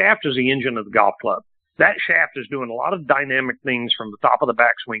that the shaft is the engine of the golf club. That shaft is doing a lot of dynamic things from the top of the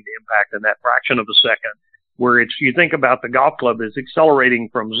backswing to impact in that fraction of a second, where you think about the golf club is accelerating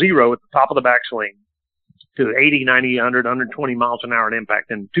from 0 at the top of the backswing to 80, 90, 100, 120 miles an hour at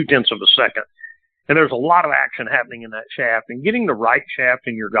impact in 0.2 of a second. And there's a lot of action happening in that shaft. And getting the right shaft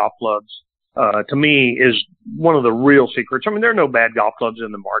in your golf clubs, to me, is one of the real secrets. There are no bad golf clubs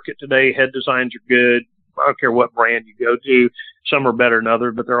in the market today. Head designs are good. I don't care what brand you go to. Some are better than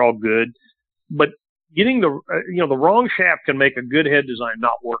others, but they're all good. But getting the wrong shaft can make a good head design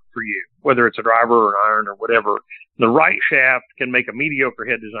not work for you, whether it's a driver or an iron or whatever. The right shaft can make a mediocre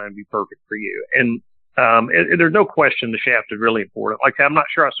head design be perfect for you. And there's no question the shaft is really important. Like, I'm not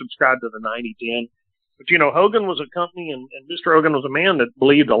sure I subscribe to the 90-10, but Hogan was a company, and Mr. Hogan was a man that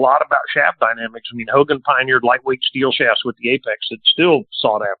believed a lot about shaft dynamics. Hogan pioneered lightweight steel shafts with the Apex that's still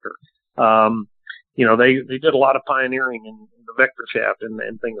sought after. They did a lot of pioneering in the vector shaft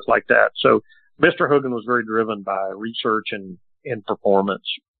and things like that. So Mr. Hogan was very driven by research and performance,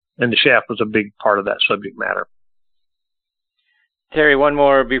 and the shaft was a big part of that subject matter. Terry, one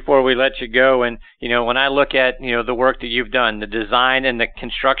more before we let you go. And, when I look at, the work that you've done, the design and the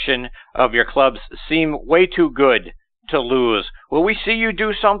construction of your clubs seem way too good to lose will we see you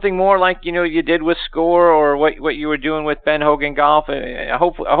do something more like, you did with Score, or what you were doing with Ben Hogan Golf?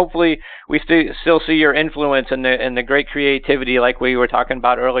 Hopefully we still see your influence and the great creativity like we were talking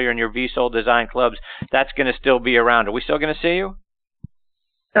about earlier in your VSOL design clubs. That's going to still be around. Are we still going to see you?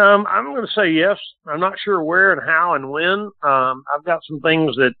 I'm going to say yes. I'm not sure where and how and when. I've got some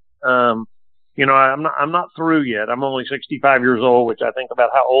things that, I'm not through yet. I'm only 65 years old, which I think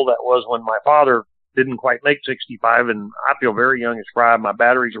about how old that was when my father didn't quite make 65, and I feel very young as fry. My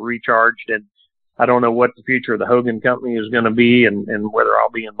batteries are recharged, and I don't know what the future of the Hogan Company is going to be, and whether I'll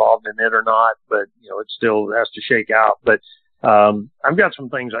be involved in it or not. But it still has to shake out. But I've got some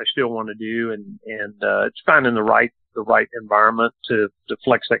things I still want to do, and it's finding the right environment to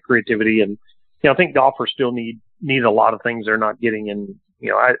flex that creativity. And I think golfers still need a lot of things they're not getting. And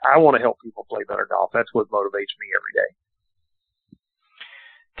I want to help people play better golf. That's what motivates me every day.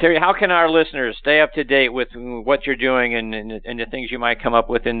 Terry, how can our listeners stay up to date with what you're doing and the things you might come up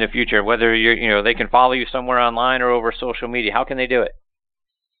with in the future? Whether they can follow you somewhere online or over social media. How can they do it?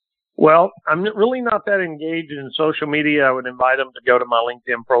 Well, I'm really not that engaged in social media. I would invite them to go to my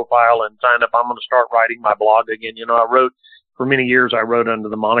LinkedIn profile and sign up. I'm going to start writing my blog again. I wrote for many years. I wrote under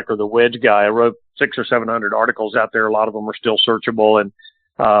the moniker The Wedge Guy. I wrote 600 or 700 articles out there. A lot of them are still searchable, and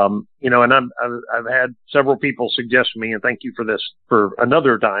and I've had several people suggest to me, and thank you for this for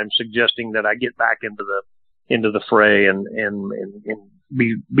another time, suggesting that I get back into the fray and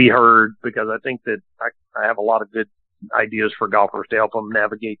be heard, because I think that I have a lot of good ideas for golfers to help them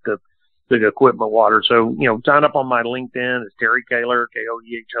navigate the equipment water. So, sign up on my LinkedIn. It's Terry Koehler,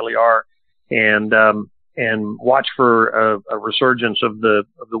 Koehler, and watch for a resurgence of the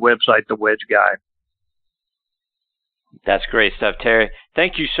website, The Wedge Guy. That's great stuff, Terry.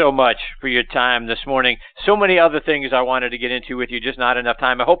 Thank you so much for your time this morning. So many other things I wanted to get into with you, just not enough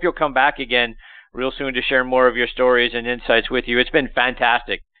time. I hope you'll come back again real soon to share more of your stories and insights with you. It's been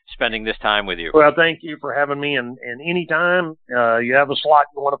fantastic spending this time with you. Well, thank you for having me. And anytime you have a slot,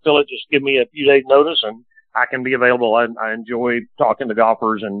 you want to fill it, just give me a few days notice and I can be available. I enjoy talking to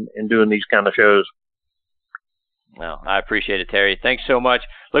golfers and doing these kind of shows. Well, I appreciate it, Terry. Thanks so much.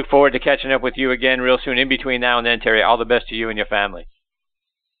 Look forward to catching up with you again real soon. In between now and then, Terry, all the best to you and your family.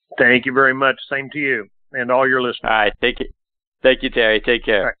 Thank you very much. Same to you and all your listeners. All right. Thank you, Terry. Take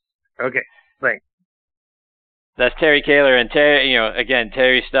care. All right. Okay. Thanks. That's Terry Koehler, and Terry, again,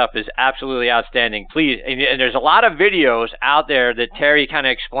 Terry's stuff is absolutely outstanding. Please, and there's a lot of videos out there that Terry kind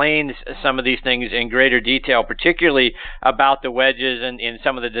of explains some of these things in greater detail, particularly about the wedges and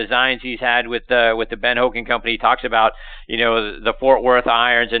some of the designs he's had with the Ben Hogan Company. He talks about, the Fort Worth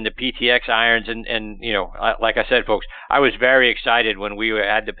irons and the PTX irons, and like I said, folks, I was very excited when we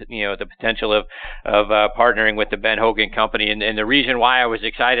had the potential of partnering with the Ben Hogan Company, and the reason why I was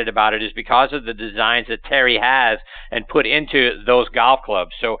excited about it is because of the designs that Terry has and put into those golf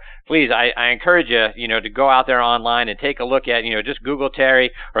clubs. So please, I encourage you, to go out there online and take a look at, just Google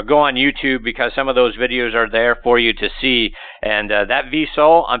Terry or go on YouTube, because some of those videos are there for you to see. And that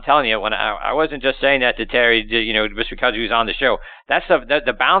VSOL, I'm telling you, when I wasn't just saying that to Terry, just because he was on the show. That's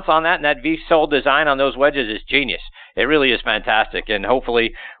the bounce on that, and that VSOL design on those wedges is genius. It really is fantastic, and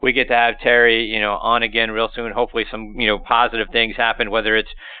hopefully we get to have Terry, on again real soon. Hopefully some, positive things happen, whether it's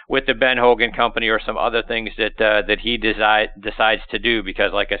with the Ben Hogan Company or some other things that he decides to do.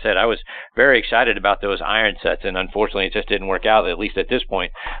 Because, like I said, I was very excited about those iron sets, and unfortunately it just didn't work out, at least at this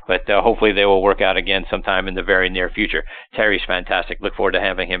point. But hopefully they will work out again sometime in the very near future. Terry's fantastic. Look forward to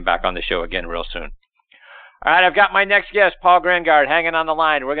having him back on the show again real soon. All right, I've got my next guest, Paul Grangaard, hanging on the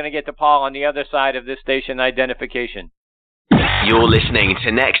line. We're going to get to Paul on the other side of this station identification. You're listening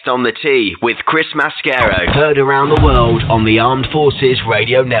to Next on the Tee with Chris Mascaro, heard around the world on the Armed Forces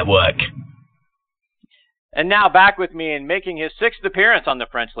Radio Network. And now back with me and making his 6th appearance on the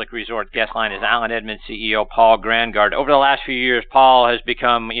French Lick Resort guest line is Alan Edmonds CEO Paul Grangaard. Over the last few years, Paul has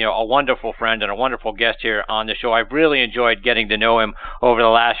become, a wonderful friend and a wonderful guest here on the show. I've really enjoyed getting to know him over the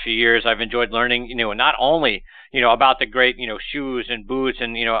last few years. I've enjoyed learning, not only about the great, shoes and boots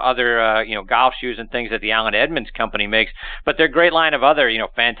and, other, golf shoes and things that the Alan Edmonds Company makes, but their great line of other,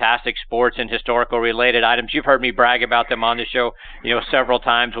 fantastic sports and historical related items. You've heard me brag about them on the show, several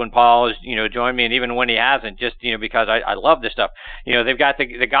times when Paul has, joined me, and even when he hasn't, just, because I love this stuff. They've got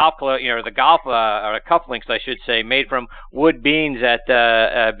the golf club, the golf, or cufflinks, I should say, made from wood beams at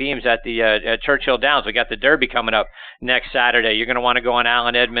the Churchill Downs. We got the Derby coming up next Saturday. You're going to want to go on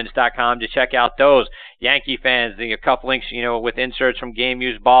AlanEdmonds.com to check out those. Yankee fans, the cufflinks, with inserts from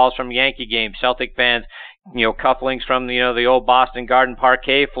game-used balls from Yankee games. Celtic fans, cufflinks from, the old Boston Garden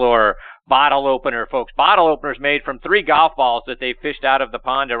parquet floor. bottle opener, folks. Bottle openers made from 3 golf balls that they fished out of the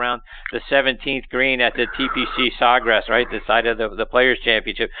pond around the 17th green at the TPC Sawgrass, right, the side of the Players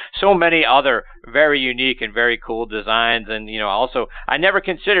Championship. So many other very unique and very cool designs. And, also, I never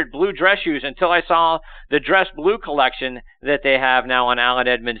considered blue dress shoes until I saw the Dress Blue collection that they have now on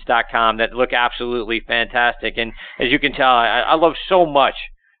AlanEdmonds.com that look absolutely fantastic. And as you can tell, I love so much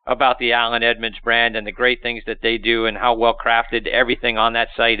about the Alan Edmonds brand and the great things that they do and how well crafted everything on that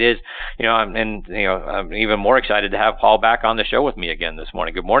site is. I'm even more excited to have Paul back on the show with me again this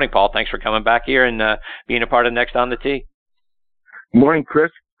morning. Good morning, Paul. Thanks for coming back here and being a part of Next on the Tee. Good morning,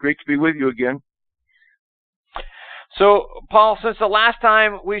 Chris. Great to be with you again. So, Paul, since the last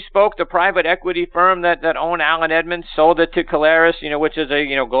time we spoke, the private equity firm that owned Alan Edmonds sold it to Koehler, which is a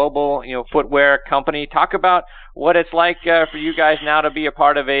global footwear company. Talk about what it's like for you guys now to be a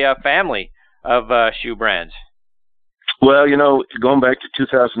part of a family of shoe brands. Well, going back to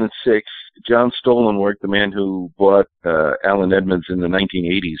 2006, John Stolenwerk, the man who bought Alan Edmonds in the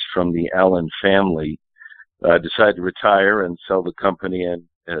 1980s from the Allen family, decided to retire and sell the company and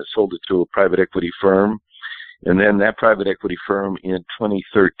sold it to a private equity firm. And then that private equity firm in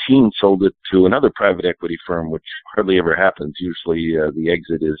 2013 sold it to another private equity firm, which hardly ever happens. Usually the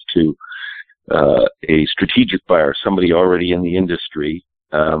exit is to a strategic buyer, somebody already in the industry.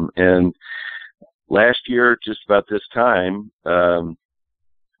 And last year, just about this time,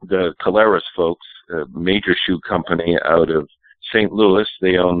 the Koehler folks, a major shoe company out of St. Louis,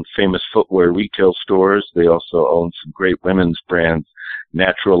 they own famous footwear retail stores. They also own some great women's brands.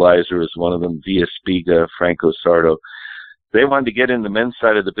 Naturalizer is one of them, Via Spiga, Franco Sardo. They wanted to get in the men's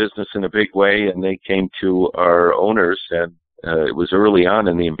side of the business in a big way, and they came to our owners, and it was early on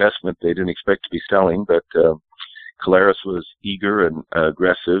in the investment. They didn't expect to be selling, but Koehler was eager and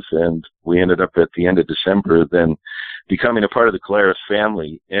aggressive, and we ended up at the end of December then becoming a part of the Koehler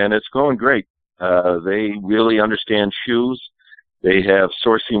family, and it's going great. They really understand shoes. They have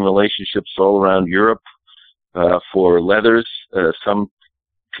sourcing relationships all around Europe for leathers, some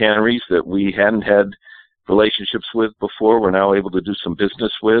tanneries that we hadn't had relationships with before, we're now able to do some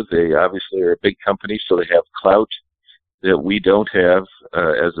business with. They obviously are a big company, so they have clout that we don't have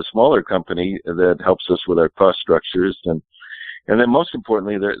as a smaller company that helps us with our cost structures. And then most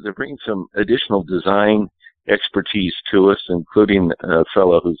importantly, they're bringing some additional design expertise to us, including a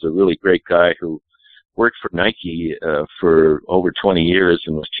fellow who's a really great guy who worked for Nike for over 20 years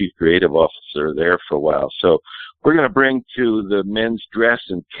and was chief creative officer there for a while. So we're going to bring to the men's dress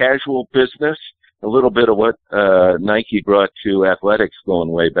and casual business a little bit of what Nike brought to athletics going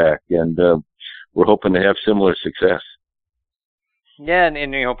way back, and we're hoping to have similar success. Yeah,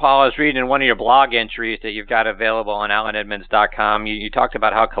 and Paul, I was reading one of your blog entries that you've got available on AlanEdmonds.com. You talked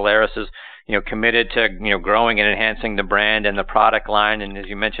about how Koehler is committed to growing and enhancing the brand and the product line, and as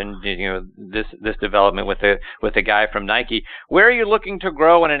you mentioned, this development with the guy from Nike. Where are you looking to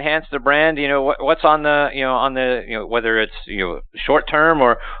grow and enhance the brand? What's on the whether it's short term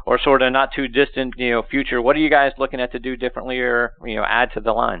or sort of not too distant future. What are you guys looking at to do differently or add to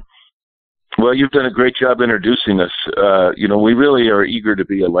the line? Well, you've done a great job introducing us. We really are eager to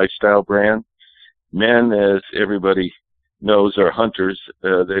be a lifestyle brand. Men, as everybody knows, are hunters.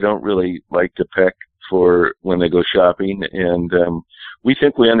 They don't really like to peck for when they go shopping. And we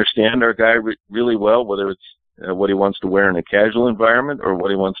think we understand our guy really well, whether it's what he wants to wear in a casual environment or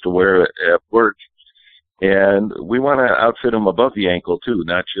what he wants to wear at work. And we want to outfit him above the ankle, too,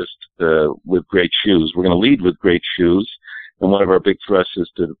 not just with great shoes. We're going to lead with great shoes. And one of our big thrusts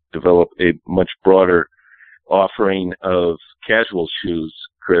is to develop a much broader offering of casual shoes,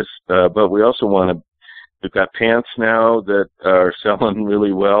 Chris. But we also we've got pants now that are selling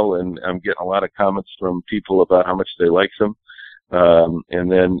really well, and I'm getting a lot of comments from people about how much they like them.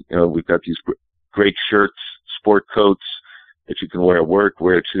 And then, we've got these great shirts, sport coats that you can wear at work,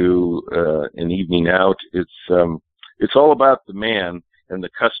 wear to an evening out. It's all about the man and the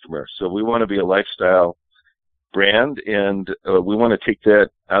customer. So we want to be a lifestyle brand, and we want to take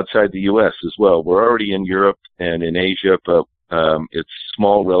that outside the U.S. as well. We're already in Europe and in Asia, but it's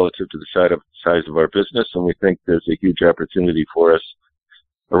small relative to the size of our business, and we think there's a huge opportunity for us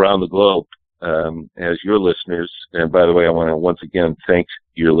around the globe as your listeners. And by the way, I want to once again thank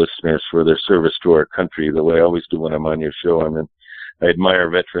your listeners for their service to our country, the way I always do when I'm on your show. I admire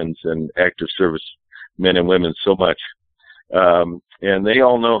veterans and active service men and women so much. And they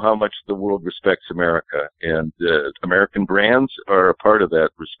all know how much the world respects America, and American brands are a part of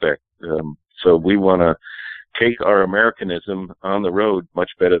that respect. So we want to take our Americanism on the road much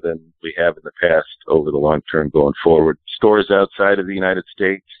better than we have in the past over the long term going forward. Stores outside of the United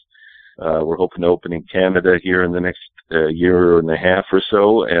States. We're hoping to open in Canada here in the next a year and a half or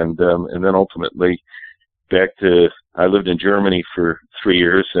so, and then ultimately I lived in Germany for 3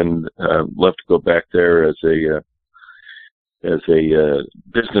 years, and love to go back there as a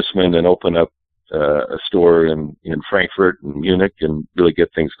businessman and open up a store in Frankfurt and Munich and really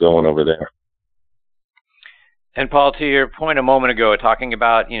get things going over there. And Paul, to your point a moment ago, talking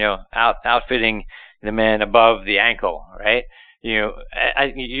about outfitting the man above the ankle, right?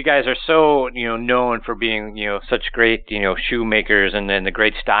 You guys are so known for being such great shoemakers and then the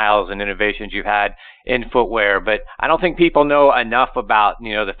great styles and innovations you've had in footwear. But I don't think people know enough about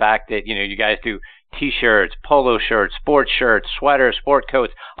the fact that you guys do T-shirts, polo shirts, sports shirts, sweaters, sport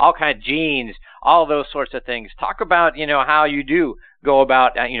coats, all kinds of jeans, all those sorts of things. Talk about how you do go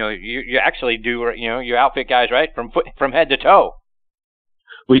about you actually do you outfit guys right from head to toe.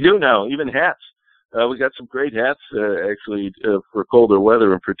 We do now, even hats. We got some great hats actually for colder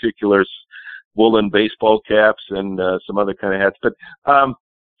weather, in particular woolen baseball caps and some other kind of hats. But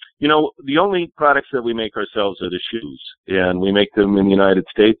the only products that we make ourselves are the shoes, and we make them in the United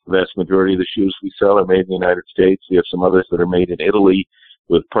States. The vast majority of the shoes we sell are made in the United States. We have some others that are made in Italy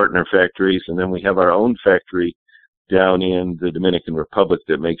with partner factories, and then we have our own factory down in the Dominican Republic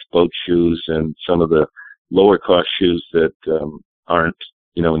that makes boat shoes and some of the lower cost shoes that aren't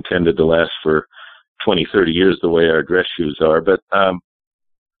intended to last for 20, 30 years the way our dress shoes are. But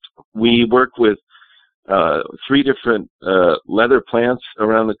we work with 3 different leather plants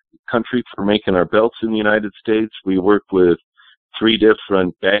around the country for making our belts in the United States. We work with 3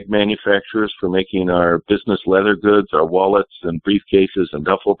 different bag manufacturers for making our business leather goods, our wallets and briefcases and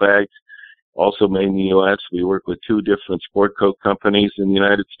duffel bags, also made in the U.S. We work with 2 different sport coat companies in the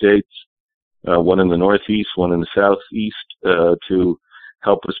United States, one in the Northeast, one in the Southeast, to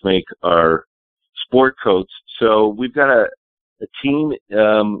help us make our sport coats. So we've got a team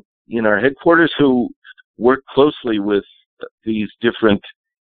in our headquarters who work closely with these different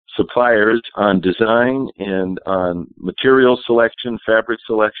suppliers on design and on material selection, fabric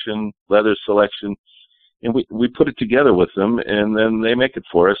selection, leather selection, and we put it together with them, and then they make it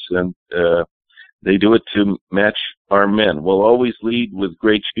for us, and they do it to match our men. We'll always lead with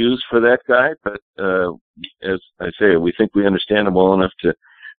great shoes for that guy, but as I say, we think we understand him well enough to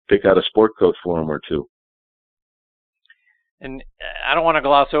pick out a sport coat for him or 2. And I don't want to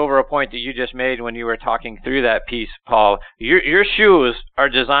gloss over a point that you just made when you were talking through that piece, Paul. Your shoes are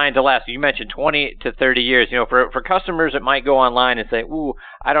designed to last. You mentioned 20 to 30 years. For customers that might go online and say, "Ooh,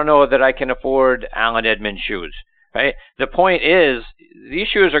 I don't know that I can afford Allen Edmonds shoes." Right? The point is, these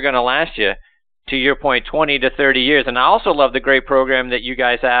shoes are going to last you, to your point, 20 to 30 years. And I also love the great program that you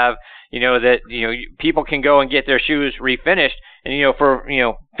guys have. People can go and get their shoes refinished, and for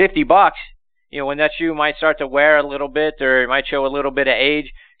 $50. When that shoe might start to wear a little bit or it might show a little bit of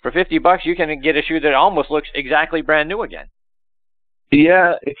age, for $50 you can get a shoe that almost looks exactly brand new again.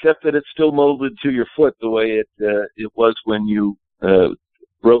 Yeah, except that it's still molded to your foot the way it was when you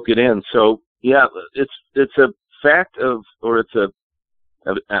broke it in. So yeah, it's a fact of, or it's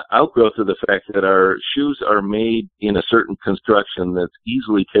an outgrowth of the fact that our shoes are made in a certain construction that's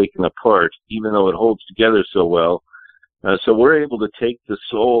easily taken apart, even though it holds together so well. So we're able to take the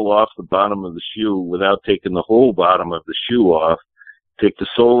sole off the bottom of the shoe without taking the whole bottom of the shoe off, take the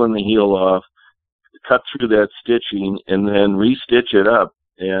sole and the heel off, cut through that stitching, and then re-stitch it up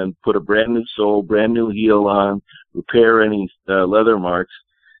and put a brand new sole, brand new heel on, repair any leather marks,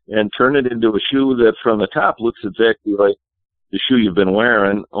 and turn it into a shoe that from the top looks exactly like the shoe you've been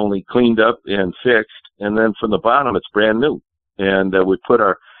wearing, only cleaned up and fixed, and then from the bottom it's brand new. And we put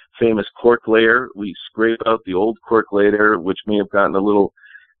our famous cork layer. We scrape out the old cork layer, which may have gotten a little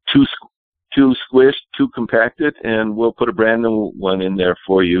too squished, too compacted, and we'll put a brand new one in there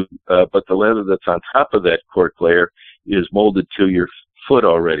for you. But the leather that's on top of that cork layer is molded to your foot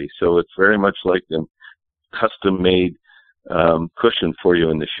already, so it's very much like a custom-made cushion for you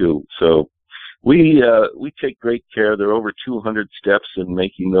in the shoe. So we take great care. There are over 200 steps in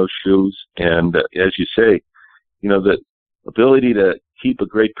making those shoes, and as you say, the ability to keep a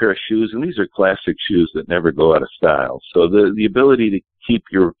great pair of shoes, and these are classic shoes that never go out of style. So the ability to keep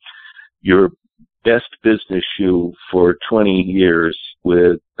your best business shoe for 20 years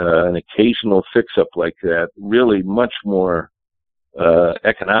with an occasional fix-up like that, really much more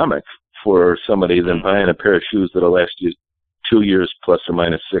economic for somebody than buying a pair of shoes that'll last you 2 years plus or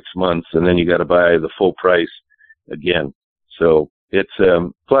minus 6 months, and then you got to buy the full price again. So it's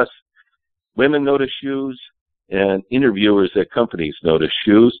plus women notice shoes, and interviewers at companies notice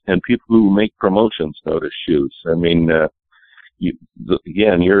shoes, and people who make promotions notice shoes. I mean,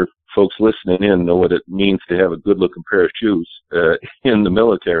 your folks listening in know what it means to have a good-looking pair of shoes in the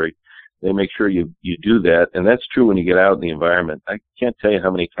military. they make sure you do that. And that's true when you get out in the environment. I can't tell you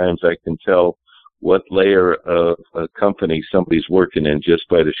how many times I can tell what layer of a company somebody's working in just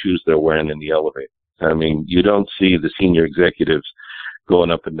by the shoes they're wearing in the elevator. I mean, you don't see the senior executives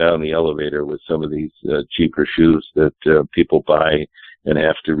going up and down the elevator with some of these cheaper shoes that people buy and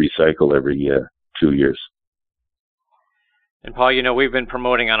have to recycle every 2 years. And Paul, we've been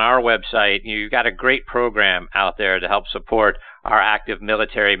promoting on our website, you've got a great program out there to help support our active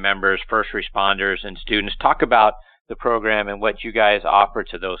military members, first responders, and students. Talk about the program and what you guys offer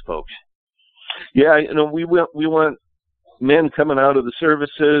to those folks. Yeah, we want men coming out of the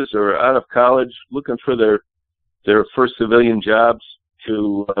services or out of college looking for their first civilian jobs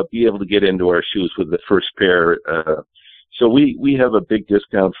to be able to get into our shoes with the first pair. So we have a big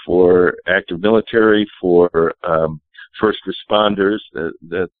discount for active military, for first responders.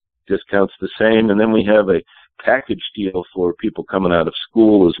 That discount's the same. And then we have a package deal for people coming out of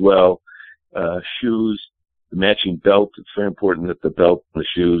school as well. Shoes, the matching belt. It's very important that the belt and the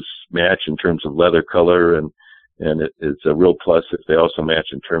shoes match in terms of leather color, and it's a real plus if they also match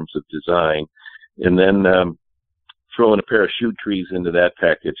in terms of design. And then throwing a pair of shoe trees into that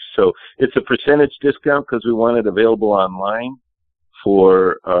package. So it's a percentage discount because we want it available online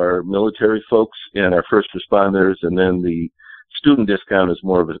for our military folks and our first responders, and then the student discount is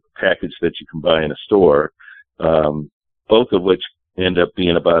more of a package that you can buy in a store, both of which end up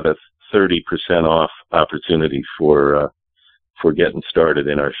being about a 30% off opportunity for getting started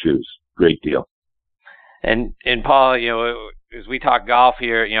in our shoes. Great deal. And Paul, as we talk golf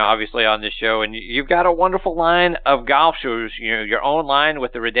here, obviously on this show, and you've got a wonderful line of golf shoes, your own line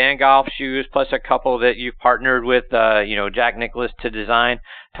with the Redan golf shoes, plus a couple that you've partnered with, Jack Nicklaus to design.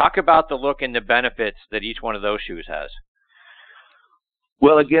 Talk about the look and the benefits that each one of those shoes has.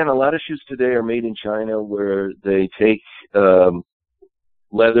 Well, again, a lot of shoes today are made in China, where they take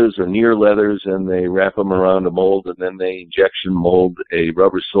leathers or near leathers and they wrap them around a mold, and then they injection mold a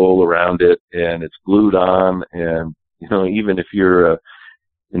rubber sole around it, and it's glued on. And even if you're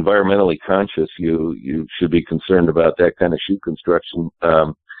environmentally conscious, you should be concerned about that kind of shoe construction.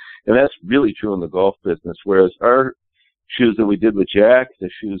 And that's really true in the golf business. Whereas our shoes that we did with Jack, the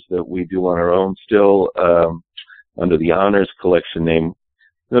shoes that we do on our own still under the Honors Collection name,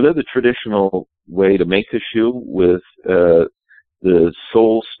 they're the traditional way to make a shoe with the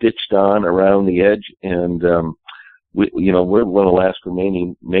sole stitched on around the edge. And we're one of the last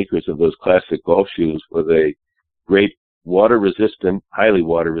remaining makers of those classic golf shoes with a great water-resistant, highly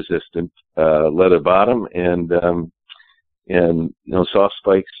water-resistant leather bottom, and soft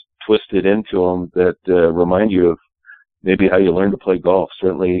spikes twisted into them that remind you of maybe how you learn to play golf.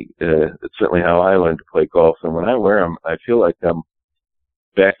 It's certainly how I learned to play golf. And when I wear them, I feel like I'm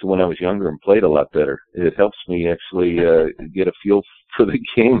back to when I was younger and played a lot better. It helps me actually get a feel for the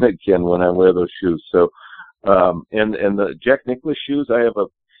game again when I wear those shoes. So, and the Jack Nicklaus shoes, I have a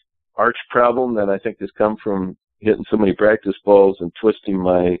arch problem that I think has come from hitting so many practice balls and twisting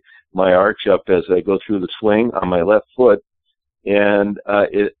my arch up as I go through the swing on my left foot. And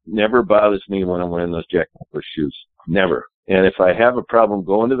it never bothers me when I'm wearing those Jack Nicklaus shoes. Never. And if I have a problem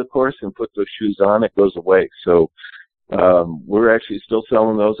going to the course and put those shoes on, it goes away. So we're actually still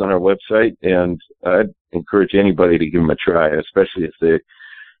selling those on our website, and I'd encourage anybody to give them a try, especially if they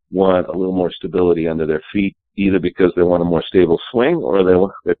want a little more stability under their feet, either because they want a more stable swing or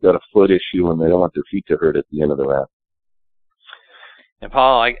they've got a foot issue and they don't want their feet to hurt at the end of the round. And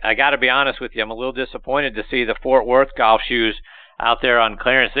Paul, I got to be honest with you, I'm a little disappointed to see the Fort Worth golf shoes out there on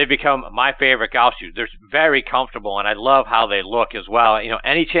clearance. They've become my favorite golf shoes. They're very comfortable, and I love how they look as well.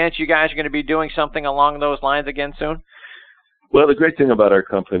 Any chance you guys are going to be doing something along those lines again soon? Well, the great thing about our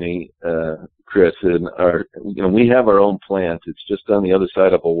company, Chris, and we have our own plant. It's just on the other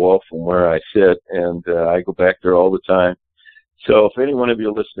side of a wall from where I sit, and I go back there all the time. So if any one of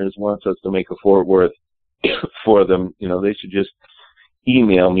your listeners wants us to make a Fort Worth for them, they should just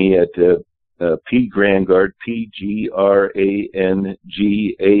email me at Grangaard, PGRANGAARD,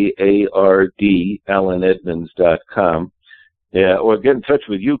 AlanEdmonds.com. Yeah, or get in touch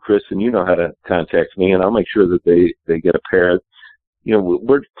with you, Chris, and you know how to contact me, and I'll make sure that they get a pair.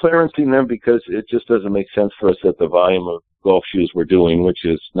 We're clearancing them because it just doesn't make sense for us at the volume of golf shoes we're doing, which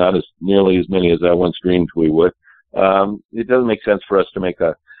is not as nearly as many as I once dreamed we would. It doesn't make sense for us to make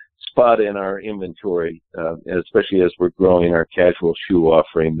a spot in our inventory, especially as we're growing our casual shoe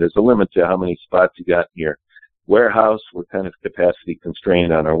offering. There's a limit to how many spots you got in your warehouse. We're kind of capacity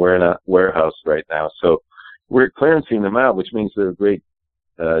constrained on our warehouse right now, so we're clearancing them out, which means they're a great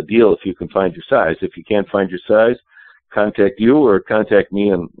deal if you can find your size. If you can't find your size, contact you or contact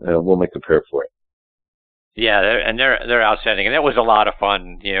me, and we'll make a pair for you. Yeah, they're outstanding, and it was a lot of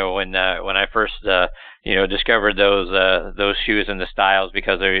fun. When I first discovered those shoes and the styles,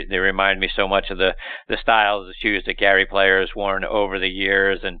 because they remind me so much of the styles of shoes that Gary Player has worn over the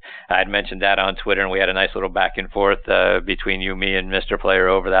years. And I'd mentioned that on Twitter, and we had a nice little back and forth between you, me, and Mr. Player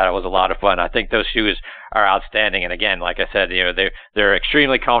over that. It was a lot of fun. I think those shoes are outstanding, and again, like I said, they're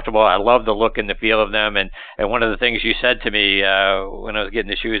extremely comfortable. I love the look and the feel of them, and one of the things you said to me when I was getting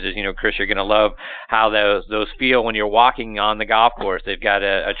the shoes is, Chris, you're going to love how those feel when you're walking on the golf course. They've got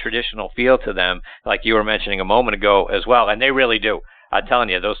a traditional feel to them, like you were mentioning a moment ago as well, and they really do. I'm telling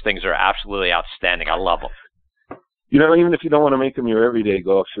you, those things are absolutely outstanding. I love them. Even if you don't want to make them your everyday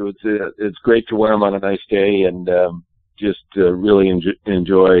golf shoe, it's great to wear them on a nice day and just really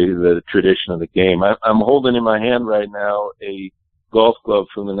enjoy the tradition of the game. I'm holding in my hand right now a golf glove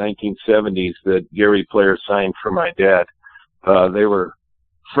from the 1970s that Gary Player signed for my dad. They were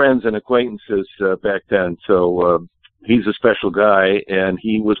friends and acquaintances back then, so he's a special guy, and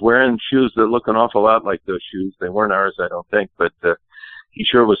he was wearing shoes that look an awful lot like those shoes. They weren't ours, I don't think, but he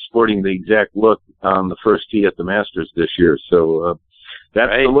sure was sporting the exact look on the first tee at the Masters this year. So that's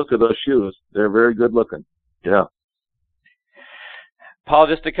right. The look of those shoes. They're very good looking. Yeah. Paul,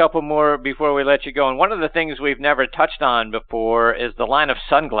 just a couple more before we let you go. And one of the things we've never touched on before is the line of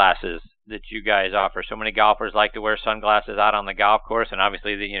sunglasses that you guys offer. So many golfers like to wear sunglasses out on the golf course, and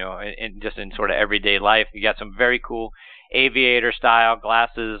obviously, just in sort of everyday life. You got some very cool aviator-style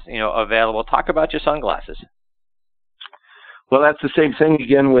glasses, available. Talk about your sunglasses. Well, that's the same thing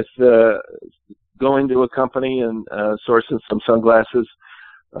again with going to a company and sourcing some sunglasses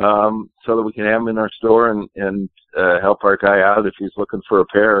so that we can have them in our store and help our guy out if he's looking for a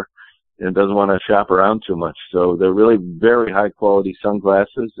pair and doesn't want to shop around too much. So they're really very high-quality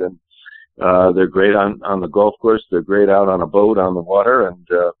sunglasses, and they're great on the golf course. They're great out on a boat on the water, and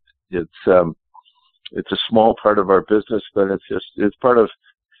it's a small part of our business, but it's part of,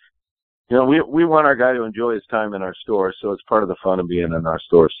 we want our guy to enjoy his time in our store, so it's part of the fun of being in our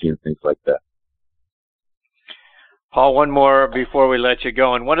store, seeing things like that. Paul, one more before we let you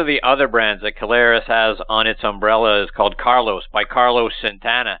go. And one of the other brands that Koehler has on its umbrella is called Carlos, by Carlos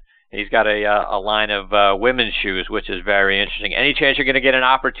Santana. He's got a line of women's shoes, which is very interesting. Any chance you're going to get an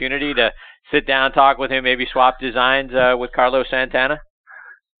opportunity to sit down, talk with him, maybe swap designs with Carlos Santana?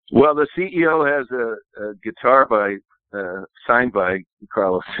 Well, the CEO has a guitar signed by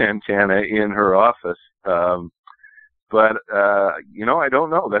Carlos Santana in her office. But I don't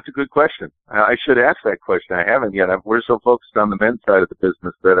know. That's a good question. I should ask that question. I haven't yet. We're so focused on the men's side of the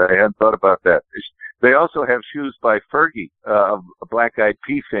business that I hadn't thought about that. They also have shoes by Fergie of Black Eyed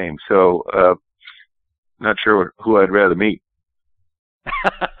Pea fame, so not sure who I'd rather meet.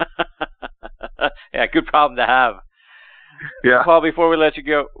 Yeah, good problem to have. Yeah. Paul, before we let you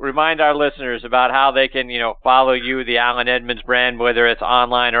go, remind our listeners about how they can, follow you, the Allen Edmonds brand, whether it's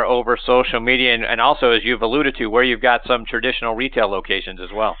online or over social media, and also, as you've alluded to, where you've got some traditional retail locations as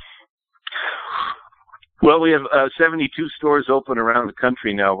well. Well, we have 72 stores open around the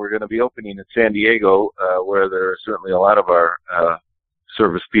country now. We're going to be opening in San Diego, where there are certainly a lot of our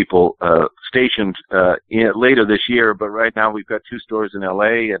service people stationed later this year. But right now we've got 2 stores in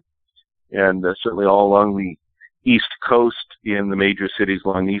L.A. and certainly all along the East Coast, in the major cities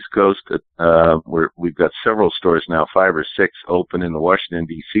along the East Coast. We've got several stores now, 5 or 6 open in the Washington,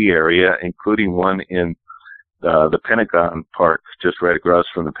 D.C. area, including one in the Pentagon Park, just right across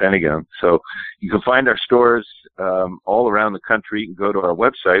from the Pentagon. So you can find our stores all around the country. You can go to our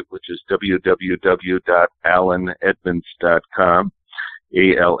website, which is www.allenedmonds.com,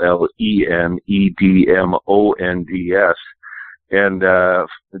 ALLENEDMONDS, and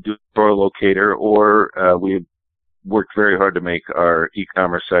do a store locator, or we've worked very hard to make our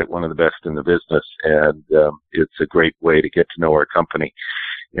e-commerce site one of the best in the business, and it's a great way to get to know our company.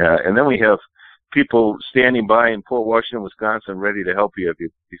 And then we have people standing by in Port Washington, Wisconsin, ready to help you if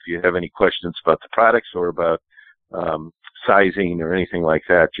you have any questions about the products or about sizing or anything like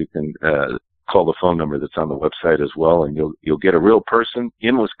that. You can call the phone number that's on the website as well, and you'll get a real person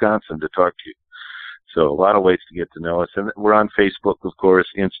in Wisconsin to talk to you. So a lot of ways to get to know us, and we're on Facebook, of course,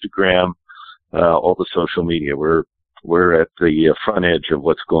 Instagram, all the social media. We're at the front edge of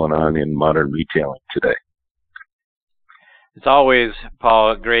what's going on in modern retailing today. It's always,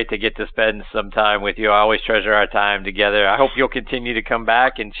 Paul, great to get to spend some time with you. I always treasure our time together. I hope you'll continue to come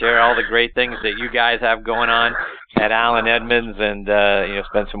back and share all the great things that you guys have going on at Allen Edmonds, and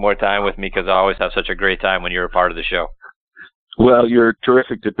spend some more time with me, because I always have such a great time when you're a part of the show. Well, you're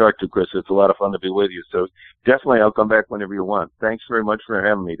terrific to talk to, Chris. It's a lot of fun to be with you. So definitely I'll come back whenever you want. Thanks very much for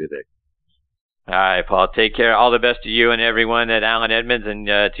having me today. All right, Paul. Take care. All the best to you and everyone at Allen Edmonds, and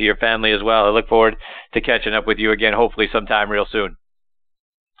to your family as well. I look forward to catching up with you again, hopefully sometime real soon.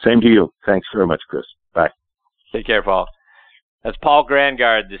 Same to you. Thanks very much, Chris. Bye. Take care, Paul. That's Paul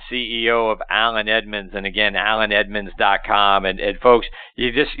Grangaard, the CEO of Allen Edmonds, and again, AllenEdmonds.com. And folks,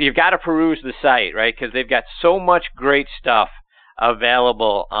 you've got to peruse the site, right? Because they've got so much great stuff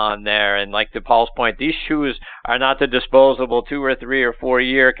available on there. And like to Paul's point, these shoes are not the disposable 2 or 3 or 4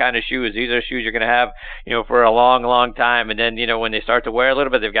 year kind of shoes. These are shoes you're going to have, for a long, long time. And then, when they start to wear a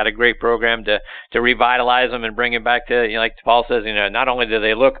little bit, they've got a great program to revitalize them and bring them back to, like Paul says, not only do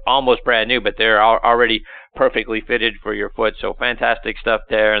they look almost brand new, but they're already perfectly fitted for your foot. So fantastic stuff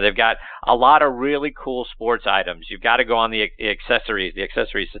there. And they've got a lot of really cool sports items. You've got to go on the accessories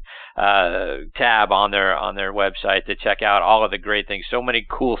tab on their website to check out all of the great things. So many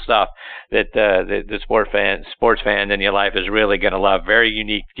cool stuff that the sports fan in your life is really going to love. Very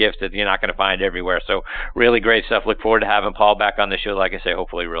unique gifts that you're not going to find everywhere. So really great stuff. Look forward to having Paul back on the show, like I say,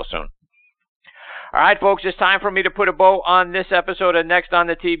 hopefully real soon. All right, folks, it's time for me to put a bow on this episode of Next on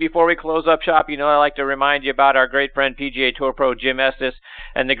the Tee. Before we close up shop, I like to remind you about our great friend PGA Tour Pro Jim Estes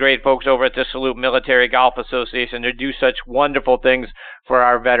and the great folks over at the Salute Military Golf Association. They do such wonderful things for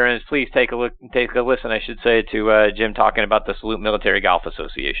our veterans. Please take a listen, to Jim talking about the Salute Military Golf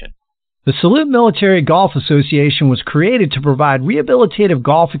Association. The Salute Military Golf Association was created to provide rehabilitative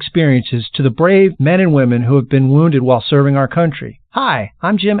golf experiences to the brave men and women who have been wounded while serving our country. Hi,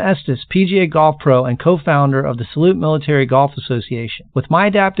 I'm Jim Estes, PGA Golf Pro and co-founder of the Salute Military Golf Association. With my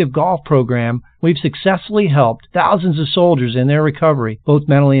adaptive golf program, we've successfully helped thousands of soldiers in their recovery, both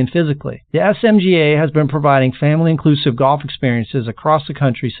mentally and physically. The SMGA has been providing family-inclusive golf experiences across the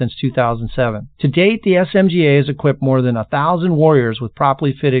country since 2007. To date, the SMGA has equipped more than 1,000 warriors with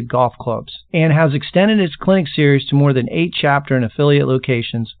properly fitted golf clubs and has extended its clinic series to more than 8 chapter and affiliate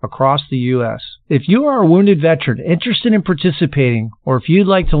locations across the U.S. If you are a wounded veteran interested in participating, or if you'd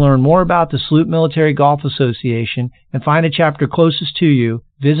like to learn more about the Salute Military Golf Association and find a chapter closest to you,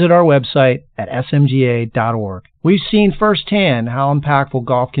 visit our website at smga.org. We've seen firsthand how impactful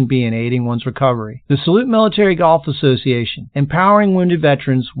golf can be in aiding one's recovery. The Salute Military Golf Association, empowering wounded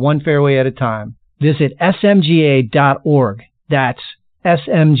veterans one fairway at a time. Visit smga.org. That's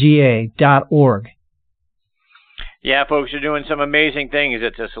smga.org. Yeah, folks, you're doing some amazing things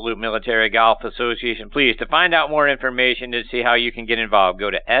at the Salute Military Golf Association. Please, to find out more information to see how you can get involved, go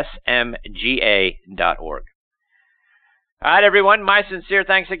to smga.org. All right, everyone, my sincere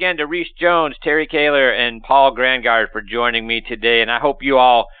thanks again to Rees Jones, Terry Koehler, and Paul Grangaard for joining me today, and I hope you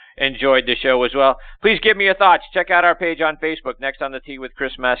all enjoyed the show as well. Please give me your thoughts. Check out our page on Facebook, Next on the Tee with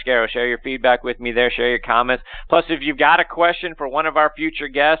Chris Mascaro. Share your feedback with me there. Share your comments. Plus, if you've got a question for one of our future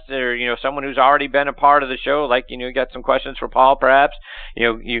guests or, someone who's already been a part of the show, like, you got some questions for Paul perhaps,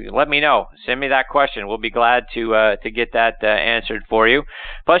 you let me know. Send me that question. We'll be glad to get that answered for you.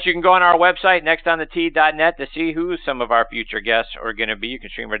 Plus, you can go on our website, nextonthetee.net, to see who some of our future guests are going to be. You can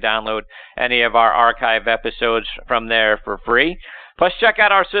stream or download any of our archive episodes from there for free. Plus, check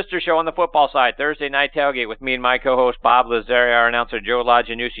out our sister show on the football side, Thursday Night Tailgate, with me and my co-host, Bob Lazari, our announcer, Joe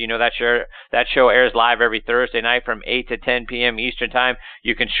Lajanusi. That show airs live every Thursday night from 8 to 10 p.m. Eastern Time.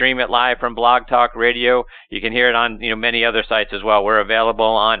 You can stream it live from Blog Talk Radio. You can hear it on many other sites as well. We're available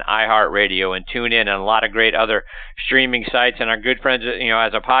on iHeartRadio and TuneIn and a lot of great other streaming sites. And our good friends,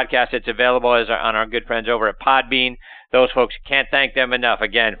 as a podcast, it's available on our good friends over at Podbean. Those folks, can't thank them enough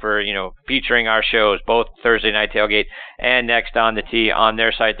again for, featuring our shows, both Thursday Night Tailgate and Next on the Tee on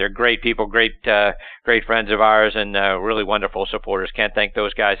their site. They're great people, great friends of ours, and really wonderful supporters. Can't thank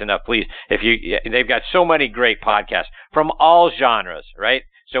those guys enough. Please, they've got so many great podcasts from all genres, right?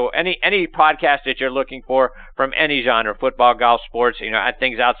 So any podcast that you're looking for from any genre, football, golf, sports,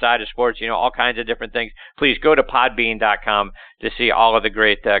 things outside of sports, all kinds of different things, please go to podbean.com to see all of the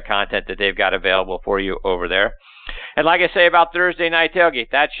great content that they've got available for you over there. And like I say about Thursday Night Tailgate,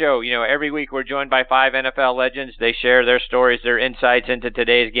 that show, every week we're joined by 5 NFL legends. They share their stories, their insights into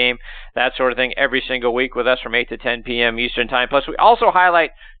today's game, that sort of thing, every single week with us from 8 to 10 p.m. Eastern Time. Plus, we also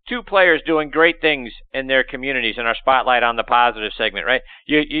highlight 2 players doing great things in their communities in our Spotlight on the Positive segment, right?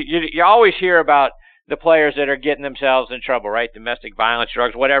 You always hear about the players that are getting themselves in trouble, right? Domestic violence,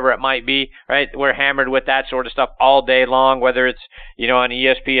 drugs, whatever it might be, right? We're hammered with that sort of stuff all day long, whether it's, on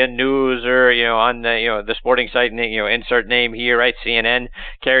ESPN News or, on the sporting site, insert name here, right? CNN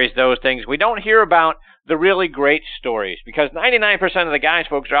carries those things. We don't hear about the really great stories because 99% of the guys,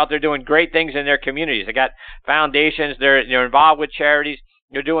 folks, are out there doing great things in their communities. They got foundations. They're involved with charities.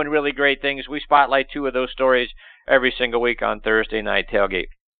 They're doing really great things. We spotlight 2 of those stories every single week on Thursday Night Tailgate.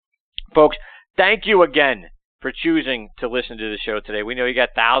 Folks, thank you again for choosing to listen to the show today. We know you got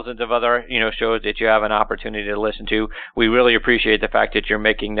thousands of other, shows that you have an opportunity to listen to. We really appreciate the fact that you're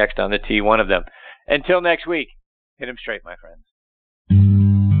making Next on the Tee one of them. Until next week, hit 'em straight, my friends.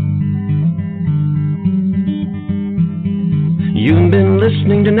 You've been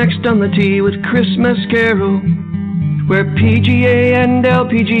listening to Next on the Tee with Chris Mascaro, where PGA and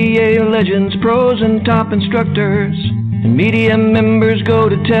LPGA legends, pros and top instructors, and media members go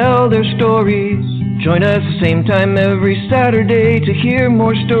to tell their stories. Join us the same time every Saturday to hear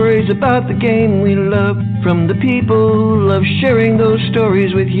more stories about the game we love from the people who love sharing those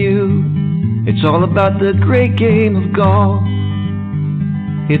stories with you. It's all about the great game of golf.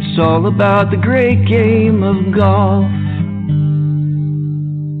 It's all about the great game of golf.